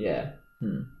room? Yeah.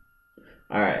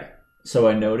 Alright. So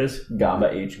I noticed Gaba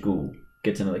H. Ghoul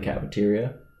gets into the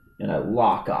cafeteria, and I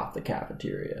lock off the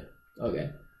cafeteria.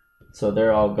 Okay. So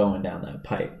they're all going down that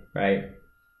pipe, right?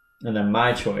 And then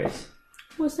my choice.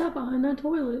 What's that behind that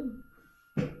toilet?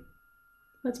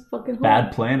 That's a fucking hole.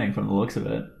 Bad planning from the looks of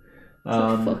it. It's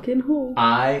a fucking hole.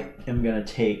 I am going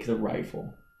to take the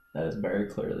rifle that is very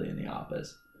clearly in the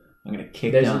office. I'm going to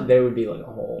kick down. There would be like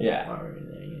a hole. Yeah.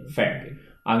 There. Fair.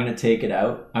 I'm going to take it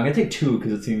out. I'm going to take 2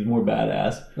 because it seems more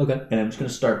badass. Okay. And I'm just going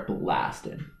to start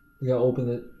blasting. You gotta open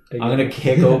it. I'm going to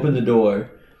kick open the door.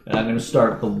 And I'm going to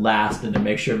start blasting to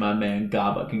make sure my man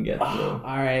Gaba can get through.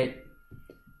 Alright.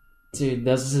 Dude,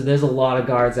 there's a lot of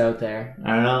guards out there.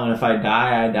 I don't know. And if I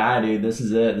die, I die, dude. This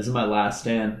is it. This is my last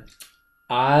stand.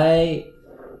 Alright,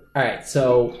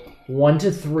 so 1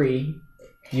 to 3,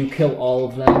 you kill all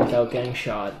of them without getting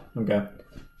shot. Okay.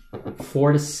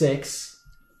 4 to 6,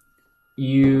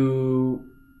 you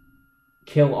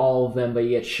kill all of them, but you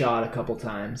get shot a couple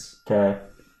times. Okay.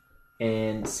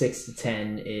 And 6 to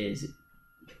 10 is...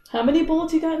 How many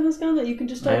bullets you got in this gun that you can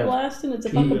just start blasting? It's a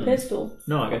fucking pistol.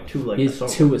 No, I got 2 like He's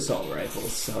assault 2 assault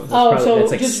rifles. So so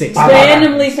like just 6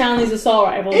 randomly found these assault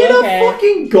rifles. in Okay. a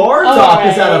fucking guard's All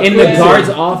office right. at a In the prison. guard's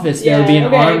office, there would be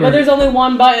an armor. But there's only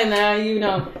one button now, you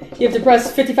know. You have to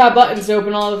press 55 buttons to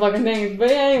open all the fucking things. But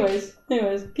yeah,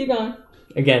 anyways, keep going.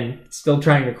 Again, still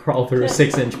trying to crawl through a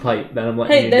 6-inch pipe that I'm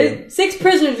letting you do. 6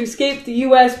 prisoners escaped the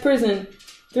U.S. prison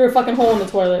through a fucking hole in the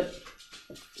toilet.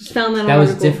 Just found that That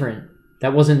article. was different.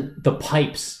 That wasn't the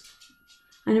pipes.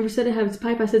 I never said it has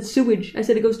pipe. I said sewage. I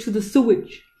said it goes to the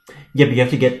sewage. Yeah, but you have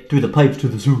to get through the pipes to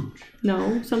the sewage.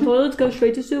 No, some toilets go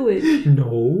straight to sewage.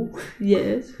 No.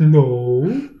 Yes.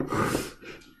 No.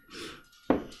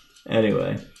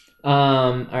 Anyway.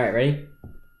 Alright, ready?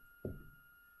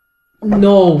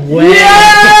 No way!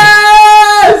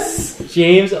 Yes!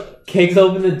 James kicks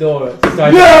open the door,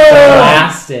 starts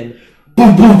blasting,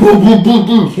 Boom, boom, boom, boom, boom,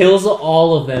 boom. kills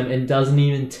all of them, and doesn't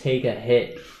even take a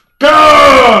hit.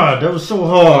 God! That was so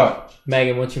hard.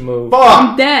 Megan, what's your move? Fuck!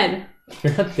 I'm dead.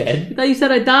 You're not dead. I thought you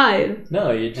said I died.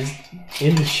 No, you're just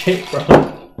in the shit,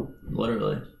 bro.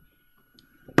 Literally.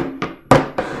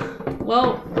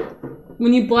 Well,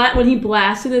 when he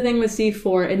blasted the thing with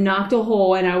C4, it knocked a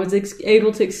hole, and I was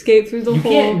able to escape through the You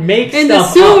hole can't make in the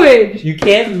stuff sewage. up. You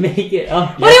can't make it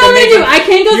up. What do you want me to do? I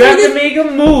can't go You have through to this. make a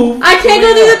move. I can't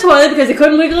go through the toilet because they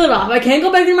couldn't wiggle it off. I can't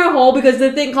go back through my hole because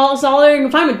the thing called solitary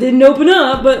confinement didn't open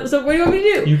up. But so what do you want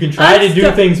me to do? You can try I'm to do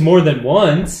stuck. things more than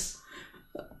once.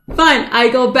 Fine, I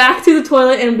go back to the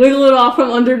toilet and wiggle it off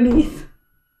from underneath.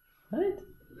 What?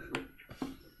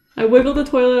 I wiggle the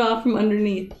toilet off from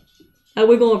underneath. I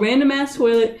wiggle a random ass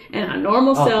toilet and a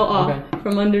normal cell off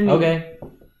from underneath. Okay.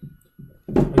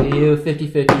 I'll give you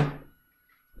 50-50.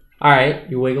 Alright,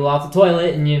 you wiggle off the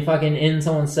toilet and you're fucking in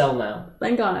someone's cell now.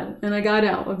 Thank God. And I got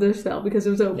out of their cell because it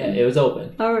was open. Yeah, it was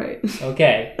open. Alright.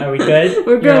 Okay. Are we good?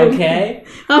 We're You're good. okay?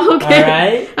 I'm okay.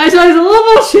 Alright. I saw it was a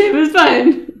little bullshit, but it's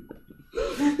fine.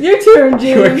 Your turn,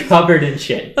 You were James. covered in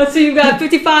shit. Let's see, you've got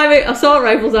 55 assault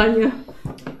rifles on you.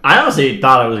 I honestly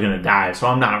thought I was going to die, so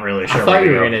I'm not really sure. I thought where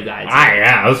you were go. going to die, too.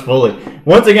 Yeah, I was fully.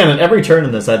 Once again, at every turn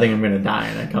in this, I think I'm going to die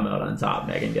and I come out on top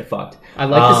and I can get fucked. I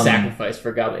like the sacrifice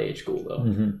for Gaba Age School, though.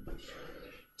 Mm-hmm.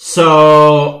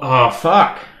 So, oh,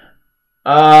 fuck.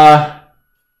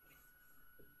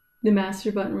 The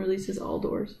master button releases all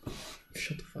doors.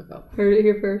 Shut the fuck up. Heard it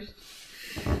here first.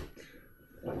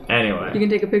 Anyway. You can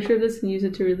take a picture of this and use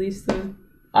it to release the...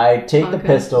 I take the Okay.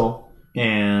 pistol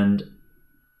and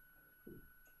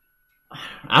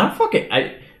I don't fucking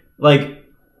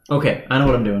okay, I know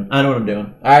what I'm doing.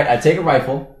 Alright, I take a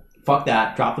rifle, fuck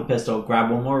that, drop the pistol, grab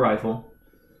one more rifle,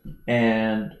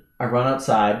 and I run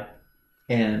outside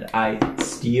and I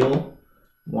steal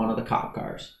one of the cop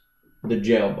cars. The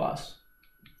jail bus.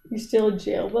 You steal a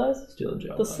jail bus? Steal a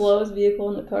jail The bus. slowest vehicle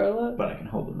in the car lot? But I can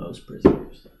hold the most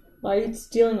prisoners. Why are you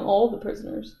stealing all the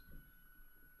prisoners?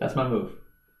 That's my move.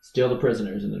 Steal the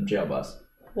prisoners in the jail bus.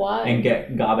 Why? And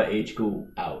get Gaba H. School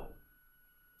out.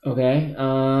 Okay,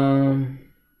 I'll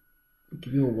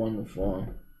give you a 1 to 4.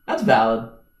 That's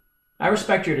valid. I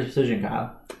respect your decision,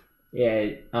 Kyle. Yeah,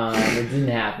 it didn't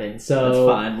happen. So That's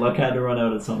fine. Luck had to run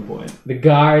out at some point. the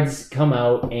guards come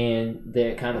out and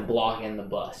they're kind of blocking the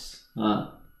bus.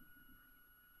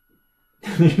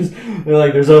 They're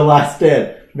like, there's our last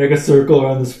stand. Make a circle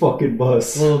around this fucking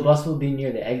bus. Well, the bus will be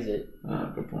near the exit.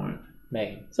 Good point.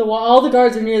 Megan. So while all the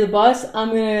guards are near the bus, I'm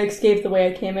going to escape the way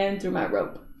I came in through my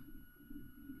rope.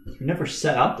 You never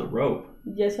set up the rope.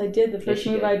 Yes, I did. The first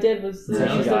she move did. I did was to That's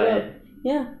how use she the got rope. in.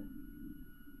 Yeah.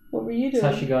 What were you doing?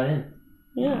 That's how she got in.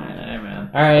 Yeah. Hey,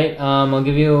 man. Alright, I'll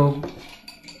give you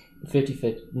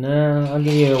 50-50. No, I'll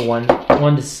give you a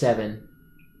 1 to 7.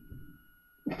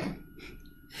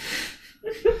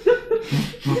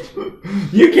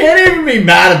 You can't even be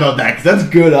mad about that because that's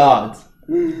good odds.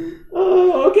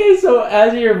 Oh, okay. So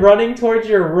as you're running towards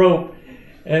your rope,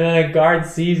 and then a guard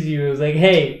sees you, it's like,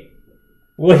 "Hey,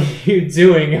 what are you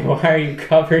doing? And why are you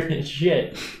covered in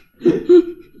shit?"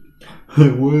 I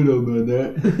would about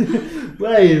that.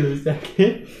 Wait a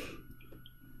second.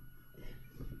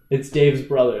 It's Dave's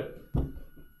brother,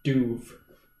 Duve.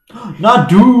 Not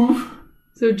Doof.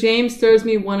 So James throws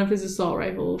me one of his assault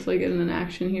rifles, like in an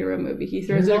action hero movie. He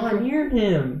throws You're it. not near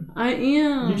him. I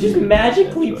am. You just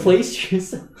magically placed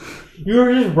yourself. You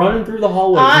were just running through the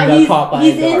hallway. And you got caught by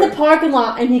he's a guard. in the parking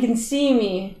lot and he can see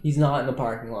me. He's not in the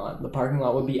parking lot. The parking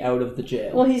lot would be out of the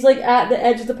jail. Well, he's like at the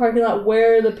edge of the parking lot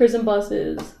where the prison bus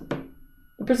is.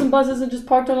 The prison bus isn't just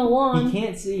parked on a lawn. He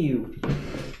can't see you.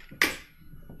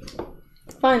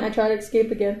 Fine, I try to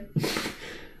escape again.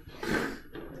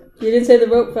 You didn't say the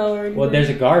rope fell or anything. Well, there's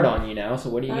a guard on you now, so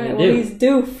what are you going to do? Well, he's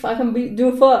doof. I can beat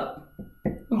doof up.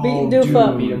 I'm beating doof dude.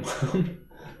 up. Beat him up.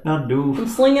 Not Doof. I'm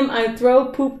slinging him. I throw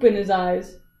poop in his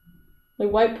eyes.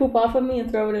 Like, wipe poop off of me and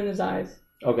throw it in his eyes.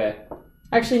 Okay.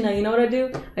 Actually, no, you know what I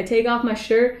do? I take off my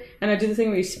shirt and I do the thing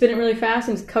where you spin it really fast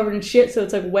and it's covered in shit, so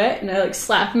it's like wet, and I like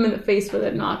slap him in the face with it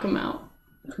and knock him out.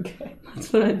 Okay.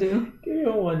 That's what I do. Give me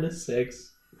a 1 to 6.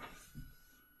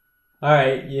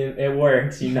 Alright, it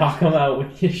works. You knock him out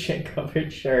with your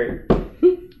shit-covered shirt.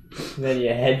 And then you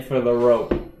head for the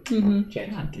rope. Mm-hmm.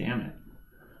 God damn it.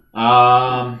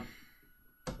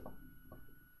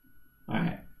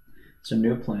 Alright. So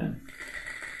new plan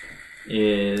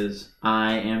is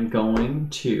I am going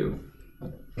to...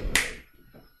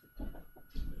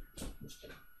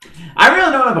 I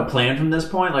really don't have a plan from this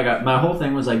point. Like, my whole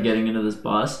thing was like getting into this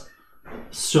bus.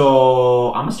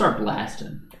 So I'm gonna start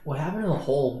blasting. What happened to the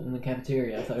hole in the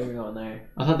cafeteria? I thought you were going there.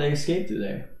 I thought they escaped through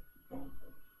there.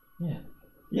 Yeah.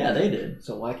 Yeah, they did.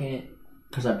 So why can't...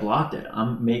 Because I blocked it.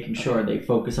 I'm making sure they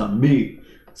focus on me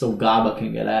so Gaba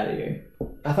can get out of here.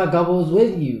 I thought Gaba was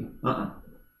with you. Uh-uh.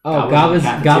 Oh, Gaba's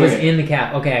Gaba's in the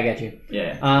cap. Okay, I got you.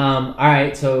 Yeah.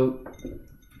 Alright, so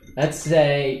let's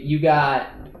say you got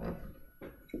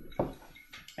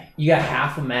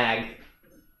half a mag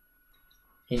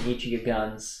in each of your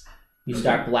guns. You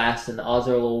start blasting. The odds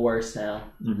are a little worse now.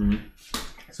 Mm-hmm.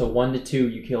 So 1 to 2,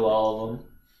 you kill all of them.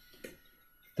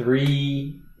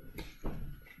 3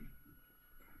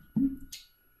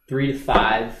 to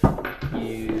 5,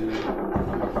 you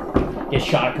get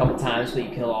shot a couple times, but you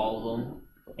kill all of them.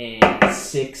 And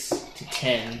 6 to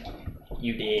 10,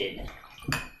 you did.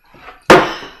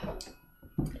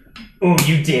 Oh,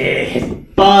 you did!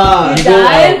 Fuck! You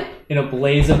died? In a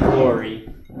blaze of glory,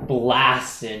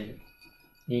 blasting.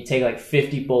 And you take like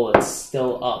 50 bullets,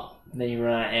 still up. And then you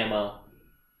run out of ammo.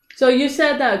 So you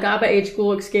said that Gaba H.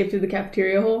 School escaped through the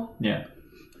cafeteria hole? Yeah.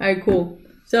 Alright, cool.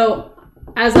 So,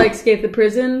 as I escape the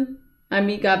prison, I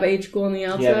meet Gaba H. School on the You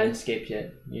outside? haven't escaped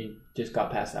yet. You just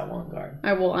got past that one guard.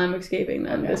 Alright, well, I'm escaping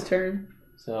then this turn.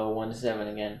 So 1 to 7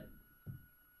 again.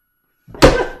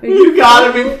 You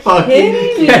gotta be fucking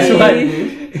kidding me. Guess what?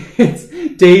 It's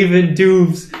Dave and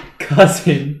Doove's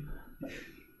cousin.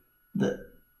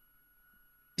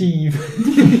 Steve.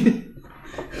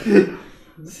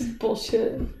 This is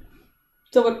bullshit.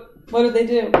 So what did they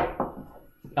do?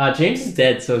 James is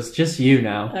dead, so it's just you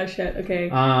now. Oh shit, okay.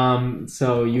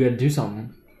 So you gotta do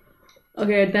something.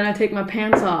 Okay, then I take my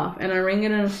pants off and I ring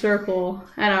it in a circle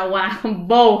and I whack them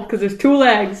both because there's 2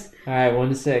 legs. Alright, 1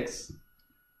 to 6.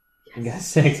 You got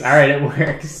 6. Alright, it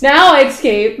works. Now I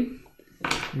escape.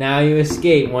 Now you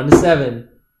escape. 1 to 7.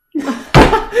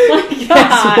 My Guess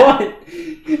God. what?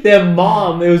 Their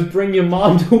mom, it was bring your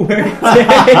mom to work day.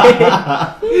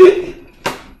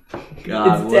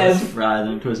 God, It's what Dev. a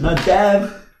surprising twist. Not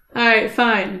Dev! Alright,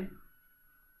 fine.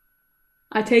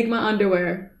 I take my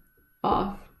underwear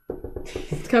off.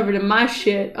 It's covered in my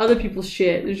shit, other people's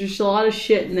shit. There's just a lot of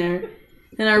shit in there.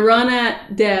 And I run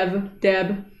at Deb,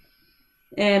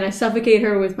 and I suffocate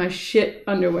her with my shit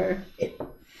underwear.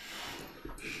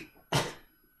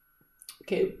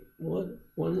 Okay, 1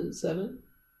 to 7.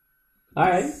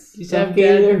 Alright, you Deb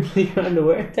suffocated her with your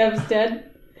underwear. Deb's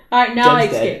dead. Alright, now I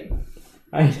Deb's dead. escape.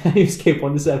 Alright, now you escape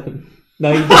 1 to 7.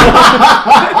 No, you don't.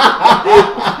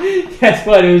 Guess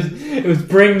what? It was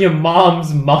bring your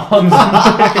mom's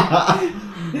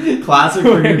Classic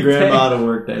for your Work grandma to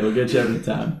work day. We'll get you every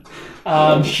time.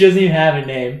 She doesn't even have a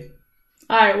name.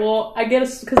 Alright, well, I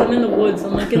guess because I'm in the woods.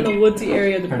 I'm like in the woodsy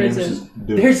area of the Her name's prison. just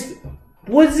Dude. There's...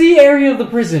 What's the area of the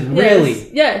prison?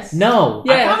 Really? Yes. No.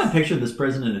 Yes. I kind of pictured this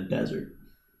prison in a desert.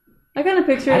 I kind of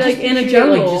picture I it just like in a pictured it,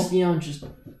 jungle. like, just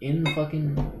in the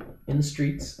fucking... in the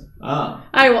streets. Oh.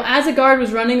 Alright, well, as a guard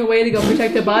was running away to go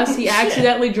protect the bus, he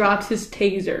accidentally drops his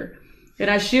taser. And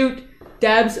I shoot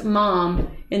Deb's mom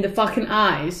in the fucking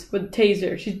eyes with a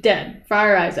taser. She's dead. Fry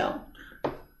her eyes out.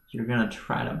 You're gonna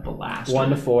try to blast 1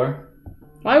 her. to 4.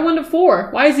 Why 1 to 4?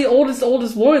 Why is the oldest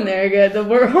one there get the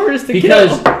hardest to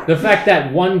Because kill? the fact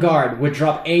that one guard would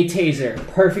drop a taser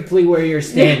perfectly where you're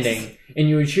standing, Yes. and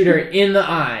you would shoot her in the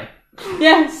eye.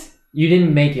 Yes. You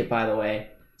didn't make it, by the way.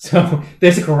 So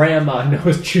this grandma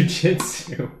knows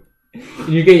jujitsu. And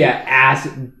you get your ass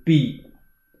beat.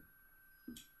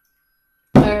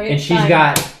 Alright, And she's fine.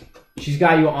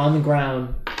 got you on the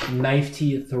ground, knife to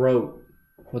your throat.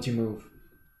 What's your move?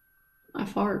 I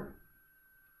fart.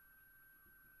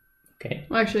 Okay.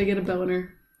 Well, actually, I get a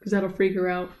boner because that'll freak her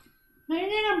out.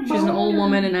 She's an old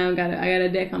woman, and I got a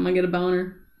dick. I'm gonna get a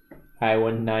boner. Alright,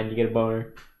 1 to 9, you get a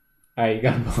boner. Alright, you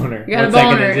got a boner. I got What's a that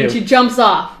gonna boner, do? and she jumps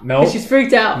off. Nope. She's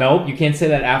freaked out. Nope, you can't say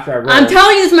that after I roll. I'm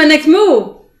telling you, this is my next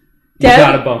move. You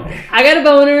got a boner. I got a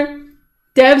boner.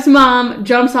 Deb's mom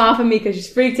jumps off of me because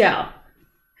she's freaked out.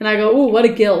 And I go, ooh, what a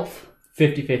gilf.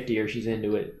 50-50 or she's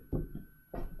into it.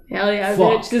 Hell yeah,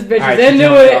 Fuck. bitch. This bitch Alright, is she into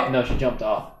jumped it. off. No, she jumped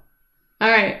off.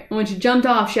 Alright, when she jumped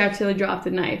off, she accidentally dropped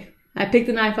the knife. I picked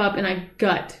the knife up and I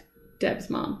gut Deb's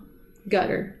mom. Gut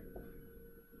her.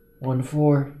 1 to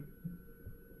 4.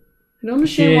 I don't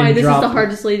understand why didn't this is drop the it.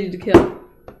 hardest lady to kill.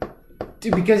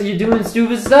 Dude, because you're doing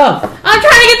stupid stuff. I'm trying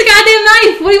to get the goddamn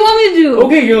knife! What do you want me to do?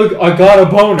 Okay, you're like, I got a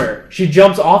boner. She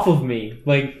jumps off of me.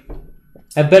 Like,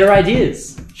 have better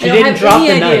ideas. She I don't didn't have drop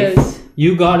any the ideas. knife.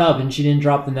 You got up and she didn't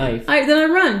drop the knife. Alright,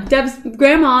 then I run. Deb's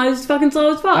grandma is fucking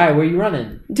slow as fuck. Alright, where you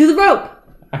running? To the rope.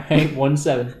 Alright,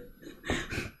 1-7.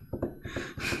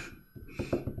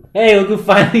 Hey, look who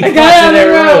finally I got got to on that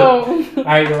the rope. rope.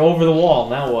 Alright, you're over the wall.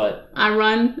 Now what? I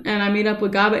run and I meet up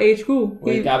with Gaba H. Cool.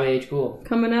 Where's Gabi H. Cool?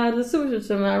 Coming out of the sewer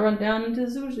system, and I run down into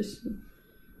the sewer system.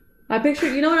 I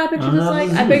picture, you know what I picture this like?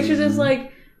 I picture this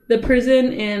like the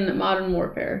prison in Modern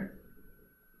Warfare.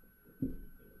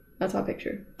 That's how I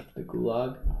picture. The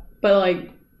gulag? But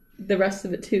like the rest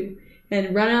of it too.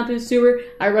 And run out through the sewer.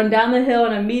 I run down the hill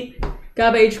and I meet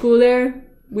Gaba H. Cool there.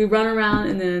 We run around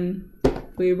and then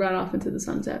we run off into the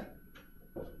sunset.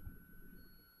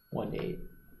 1 to 8.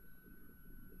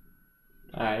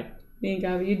 Alright. Me and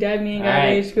Gaba, you dead. Me and Gaba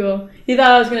Alright. H. Cool. He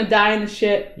thought I was gonna die in the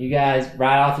shit. You guys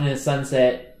ride off into the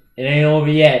sunset. It ain't over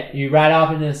yet. You ride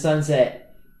off into the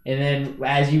sunset, and then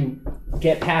as you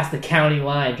get past the county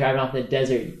line, driving off in the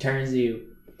desert, he turns to you,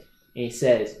 and he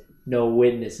says, "No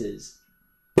witnesses."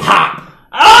 Pop!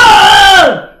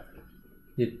 Ah!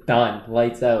 You're done.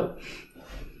 Lights out.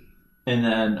 And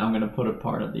then I'm gonna put a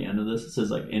part at the end of this. It says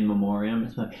like in memoriam.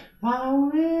 It's like I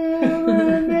will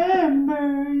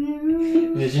remember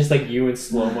you. And it's just like you in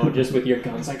slow mo, just with your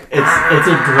guns, like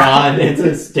It's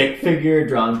a stick figure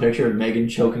drawn picture of Megan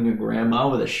choking a grandma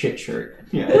with a shit shirt.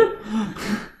 Yeah.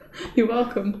 You're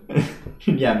welcome.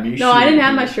 Yeah, me. No, I didn't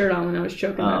have my shirt on when I was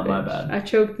choking that Oh, my bitch. bad. I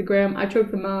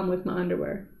choked the mom with my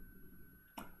underwear.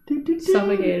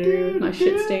 Suffocated her with my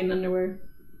shit-stained underwear.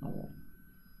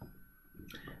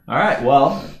 All right,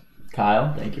 well,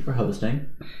 Kyle, thank you for hosting.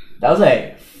 That was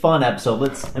a fun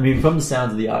episode. From the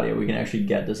sounds of the audio, we can actually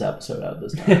get this episode out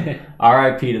this time.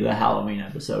 R.I.P. to the Halloween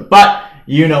episode. But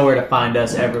you know where to find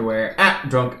us everywhere at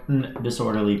Drunkn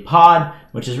Disorderly Pod,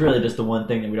 which is really just the one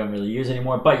thing that we don't really use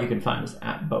anymore. But you can find us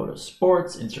at Boda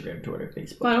Sports, Instagram, Twitter,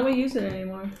 Facebook. Why don't we use it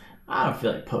anymore? I don't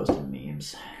feel like posting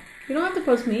memes. You don't have to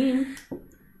post memes.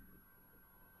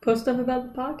 Post stuff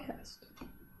about the podcast.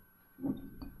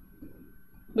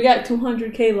 We got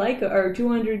 200K or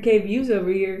 200K views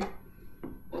over here.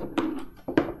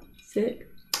 Sick.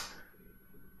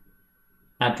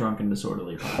 At Drunken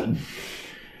Disorderly Pod.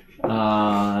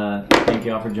 Thank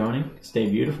you all for joining. Stay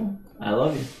beautiful. I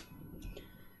love you.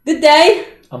 Good day.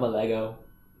 I'm a Lego.